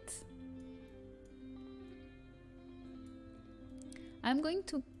 paste it. I'm going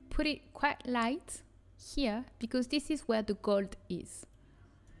to put it quite light here because this is where the gold is.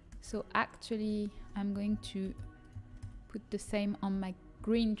 So actually I'm going to put the same on my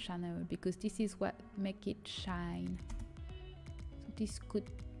green channel because this is what make it shine. So this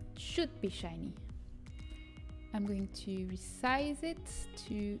should be shiny. I'm going to resize it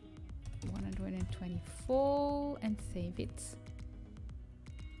to 124 and save it.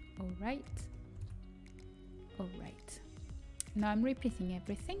 All right. Now I'm replacing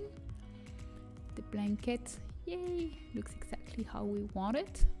everything. The blanket, yay, looks exactly how we want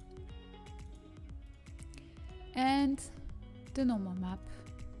it. And the normal map.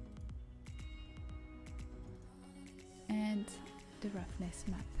 And the roughness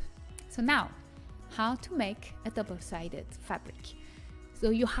map. So now, how to make a double-sided fabric. So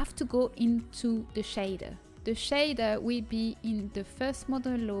you have to go into the shader. The shader will be in the first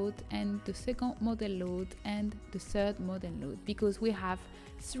model load and the second model load and the third model load because we have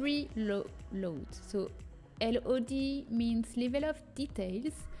 3 loads. So LOD means level of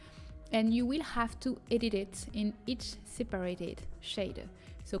details, and you will have to edit it in each separated shader.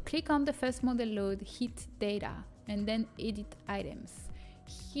 So click on the first model load, hit data, and then edit items.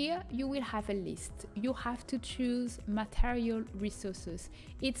 Here you will have a list. You have to choose material resources.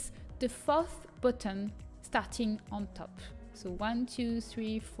 It's the 4th button starting on top. So 1, 2,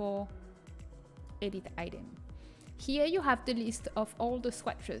 3, 4, edit item. Here you have the list of all the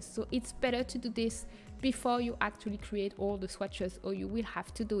swatches. So it's better to do this before you actually create all the swatches, or you will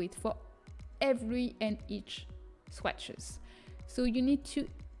have to do it for every and each swatches. So you need to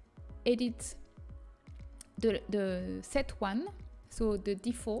edit the set 1. So the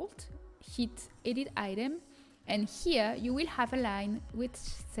default, hit edit item, and here you will have a line which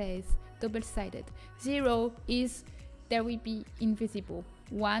says double-sided. 0 is there will be invisible.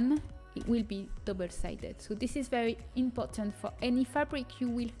 1, it will be double-sided. So this is very important for any fabric you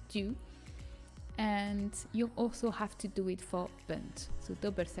will do, and you also have to do it for burnt. So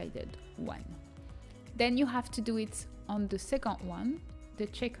double-sided 1. Then you have to do it on the second one, the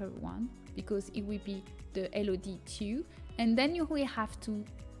checker one, because it will be the LOD 2, and then you will have to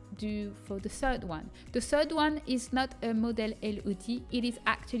do for the third one. The third one is not a model LOD, it is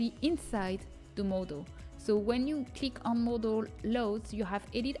actually inside the model. So when you click on model loads, you have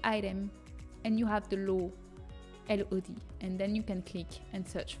edit item and you have the low LOD, and then you can click and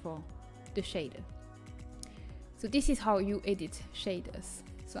search for the shader. So this is how you edit shaders.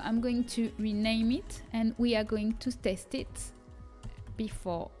 So I'm going to rename it and we are going to test it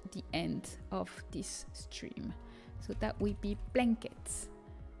before the end of this stream. So that will be blankets,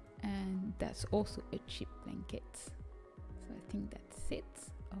 and that's also a cheap blanket. So I think that's it.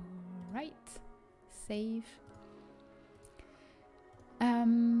 All right, save.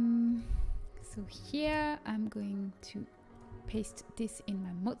 So here I'm going to paste this in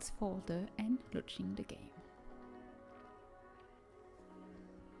my mods folder and launching the game.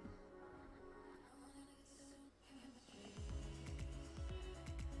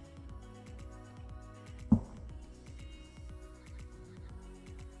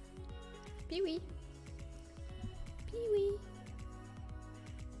 Pee-wee. Pee-wee.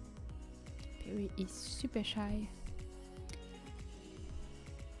 Pee-wee is super shy.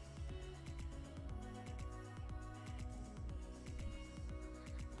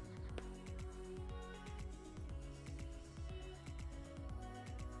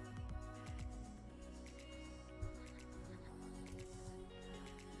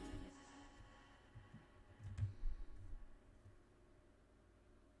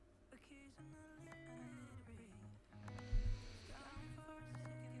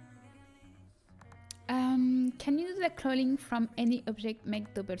 Can you do the cloning from any object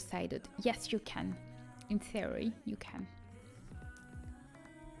make double-sided? Yes, you can. In theory, you can.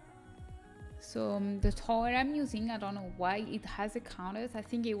 So the tool I'm using, I don't know why it has a counters. I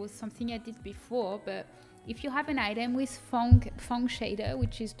think it was something I did before, but if you have an item with Fong shader,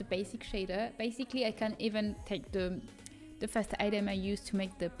 which is the basic shader, basically I can even take the first item I used to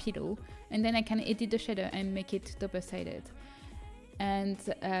make the pillow, and then I can edit the shader and make it double-sided. and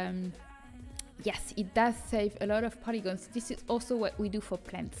yes, it does save a lot of polygons. This is also what we do for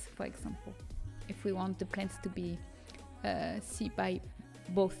plants, for example, if we want the plants to be seen by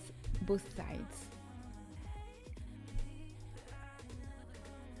both sides.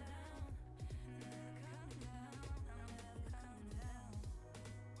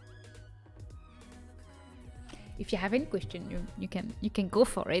 If you have any question, you can go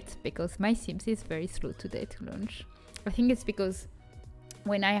for it, because my Sims is very slow today to launch. I think it's because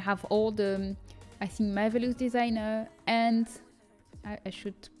when I have all the, I think, Marvelous Designer, and I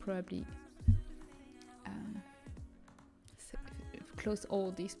should probably close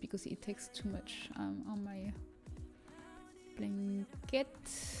all this because it takes too much on my blanket.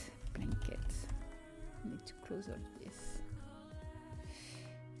 I need to close all this.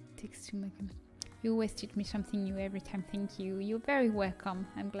 It takes too much. You always teach me something new every time. Thank you. You're very welcome.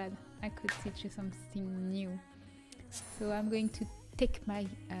 I'm glad I could teach you something new. So I'm going to take my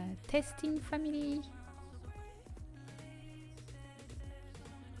testing family.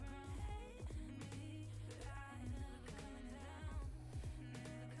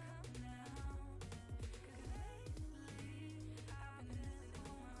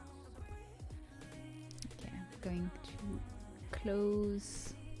 Okay, I'm going to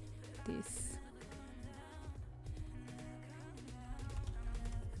close this.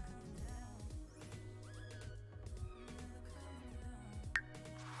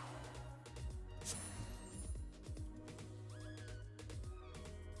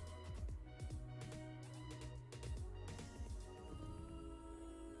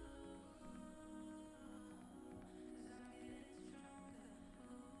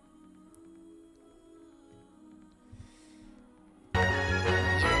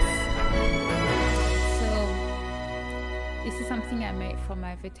 Something I made for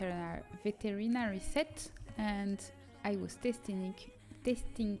my veterinary set, and I was testing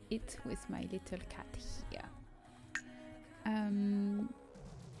it with my little cat here.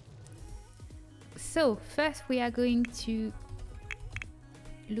 So first we are going to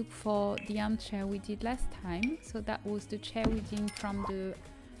look for the armchair we did last time. So that was the chair we did from the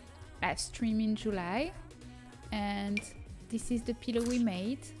live stream in July, and this is the pillow we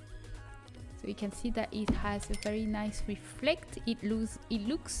made. So you can see that it has a very nice reflect. It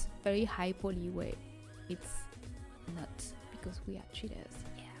looks very high poly, where it's not, because we are cheaters.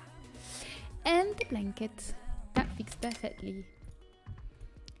 Yeah. And the blanket, that fits perfectly.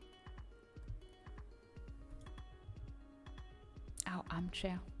 Our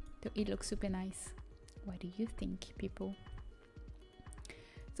armchair, it looks super nice. What do you think, people?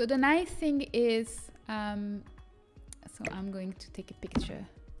 So the nice thing is, so I'm going to take a picture.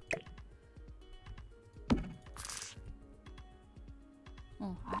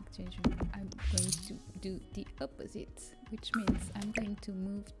 Oh, actually, I'm going to do the opposite, which means I'm going to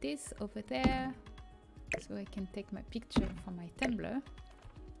move this over there so I can take my picture for my Tumblr.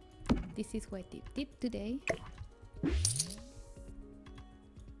 This is what I did today.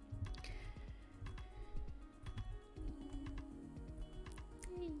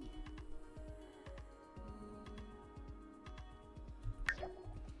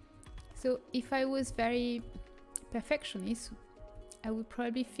 So if I was very perfectionist, I would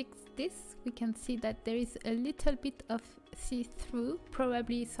probably fix this. We can see that there is a little bit of see-through,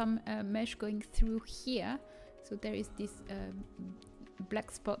 probably some mesh going through here. So there is this black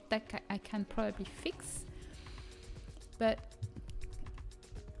spot that I can probably fix. But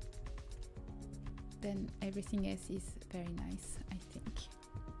then everything else is very nice, I think.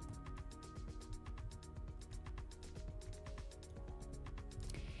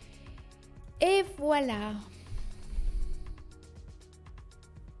 Et voilà!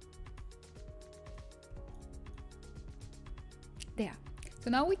 There. So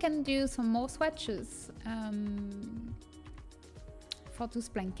now we can do some more swatches for those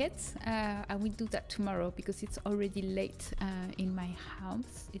blankets. I will do that tomorrow because it's already late in my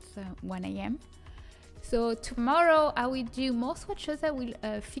house. It's 1 AM. So tomorrow I will do more swatches. I will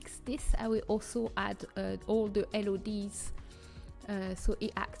fix this. I will also add all the LODs so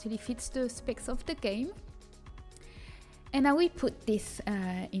it actually fits the specs of the game. And I will put this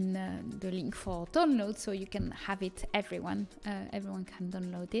in the link for download, so you can have it. Everyone can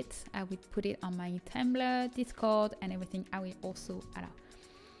download it. I will put it on my Tumblr, Discord, and everything. I will also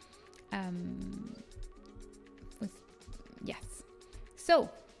yes. So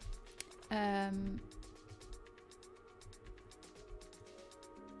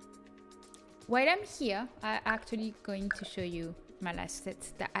while I'm here, I'm actually going to show you my last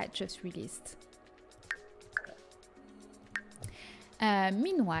set that I just released.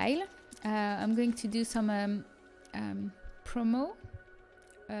 Meanwhile, I'm going to do some promo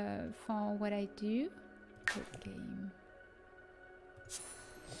for what I do. Okay.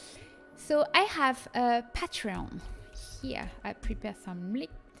 So I have a Patreon. Here I prepare some link.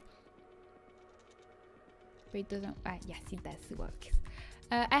 But it doesn't. Yes, it does work.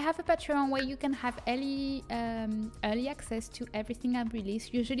 I have a Patreon where you can have early access to everything I've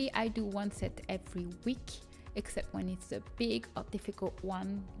released. Usually I do one set every week, except when it's a big or difficult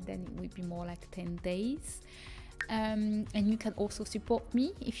one, then it would be more like 10 days. And you can also support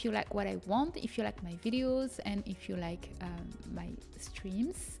me if you like what I want, if you like my videos, and if you like my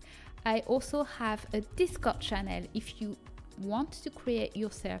streams. I also have a Discord channel if you want to create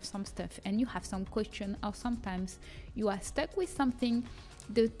yourself some stuff and you have some question, or sometimes you are stuck with something.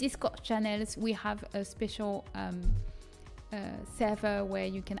 The Discord channels, we have a special server where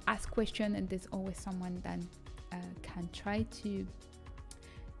you can ask questions, and there's always someone that can try to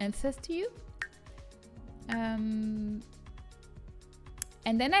answer to you. And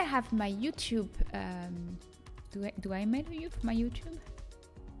then I have my YouTube. Do I mail you for my YouTube?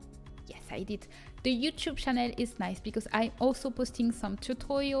 Yes, I did. The YouTube channel is nice because I'm also posting some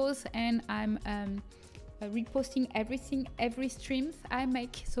tutorials, and I'm reposting every streams I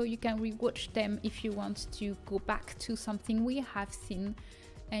make, so you can rewatch them if you want to go back to something we have seen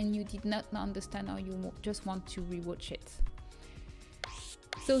and you did not understand, or you just want to rewatch it.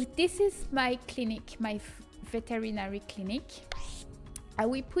 So this is my clinic, my veterinary clinic. I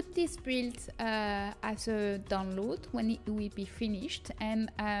will put this build as a download when it will be finished,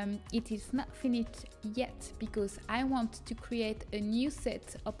 and it is not finished yet because I want to create a new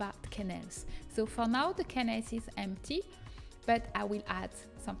set about kennels. So for now the kennels is empty, but I will add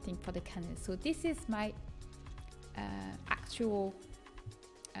something for the kennels. So this is my actual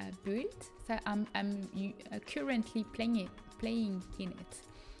build. So I'm currently playing in it.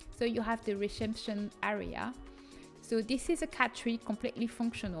 So you have the reception area. So this is a cat tree, completely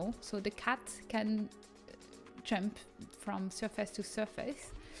functional. So the cat can jump from surface to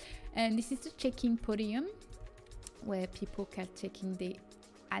surface. And this is the checking podium where people can checking the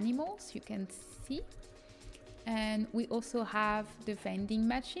animals, you can see. And we also have the vending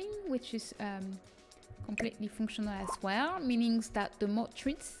machine, which is completely functional as well, meaning that the more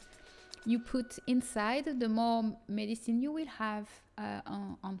treats you put inside, the more medicine you will have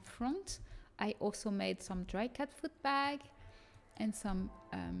on front. I also made some dry cat food bag and some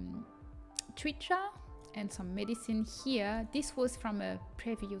treat jar and some medicine here. This was from a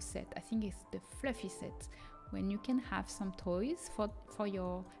previous set. I think it's the fluffy set, when you can have some toys for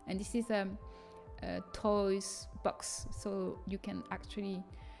your, and this is a toys box, so you can actually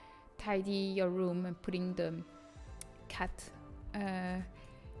tidy your room and putting the cat.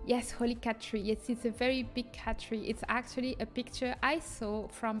 Yes, holy cat tree. Yes, it's a very big cat tree. It's actually a picture I saw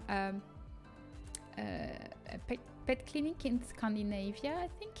from a pet clinic in Scandinavia, I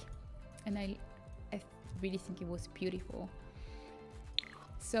think, and I really think it was beautiful.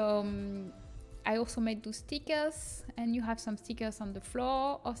 So I also made those stickers, and you have some stickers on the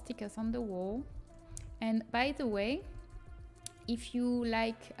floor or stickers on the wall. And by the way, if you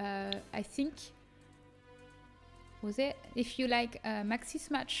like, I think, if you like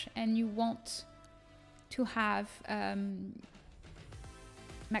Maxis Match and you want to have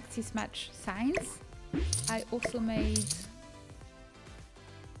Maxis Match signs, I also made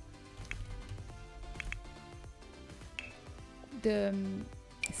the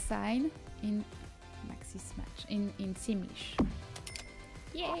sign in Maxis Match in Simlish.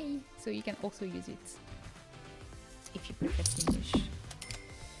 Yay! So you can also use it if you prefer Simlish.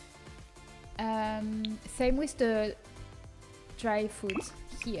 Same with the dry food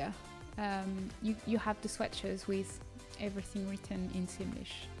here. You have the swatches with everything written in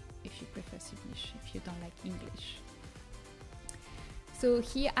Simlish if you prefer Simlish, if you don't like English. So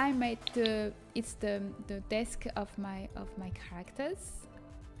here I made it's the desk of my characters,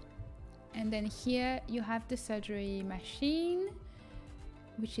 and then here you have the surgery machine,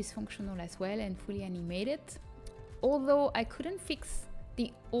 which is functional as well and fully animated. Although I couldn't fix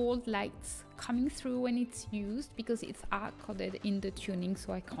the old lights coming through when it's used because it's hard coded in the tuning,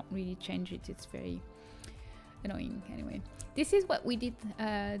 so I can't really change it. It's very annoying. Anyway, this is what we did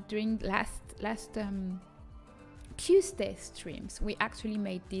during last Tuesday streams. We actually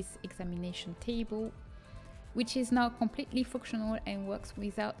made this examination table, which is now completely functional and works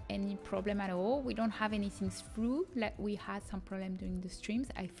without any problem at all. We don't have anything through, like we had some problem during the streams.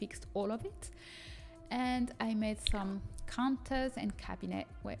 I fixed all of it. And I made some counters and cabinet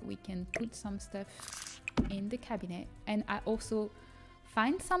where we can put some stuff in the cabinet. And I also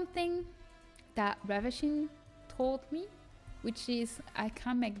find something that Ravishing told me which is I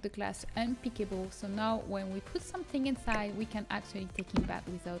can make the glass unpickable. So now when we put something inside, we can actually take it back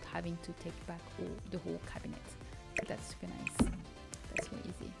without having to take back the whole cabinet. So that's super nice. That's very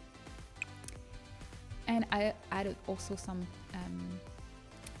easy. And I added also some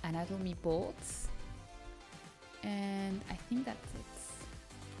anatomy boards. And I think that's it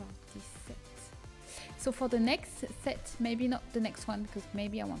for this set. So for the next set, maybe not the next one, because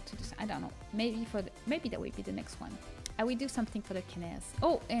maybe I want to do, I don't know, maybe that will be the next one. I will do something for the canals.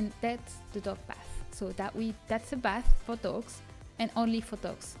 Oh, and that's the dog bath. So that's a bath for dogs and only for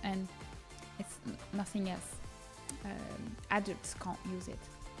dogs, and it's nothing else. Adults can't use it,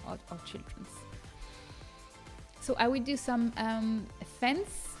 or children's. So I will do some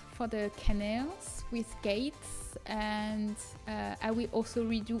fence for the canals with gates, and I will also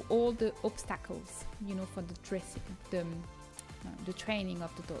redo all the obstacles, you know, for the dressing, the training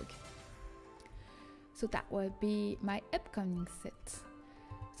of the dog. So that will be my upcoming set.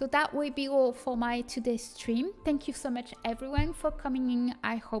 So that will be all for my today's stream. Thank you so much everyone for coming in.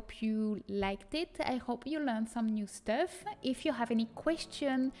 I hope you liked it. I hope you learned some new stuff. If you have any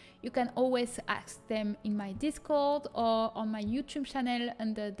question, you can always ask them in my Discord or on my YouTube channel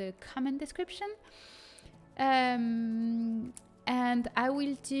under the comment description. And I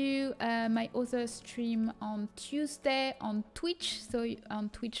will do my other stream on Tuesday on Twitch. So on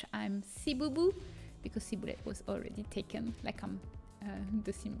Twitch I'm Syboulette, because Syboulette was already taken, like I'm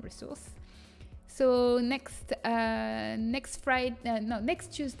the same resource. So next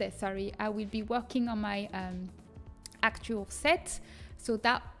Tuesday, sorry, I will be working on my actual set. So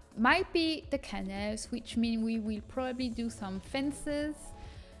that might be the canals, which means we will probably do some fences.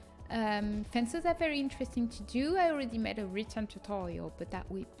 Fences are very interesting to do. I already made a written tutorial, but that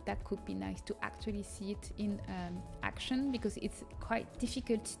could be nice to actually see it in action, because it's quite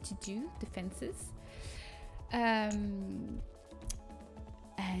difficult to do the fences. And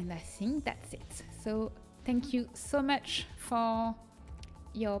I think that's it. So thank you so much for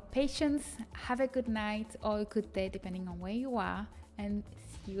your patience. Have a good night or a good day depending on where you are, and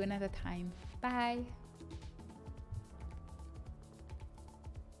see you another time. Bye.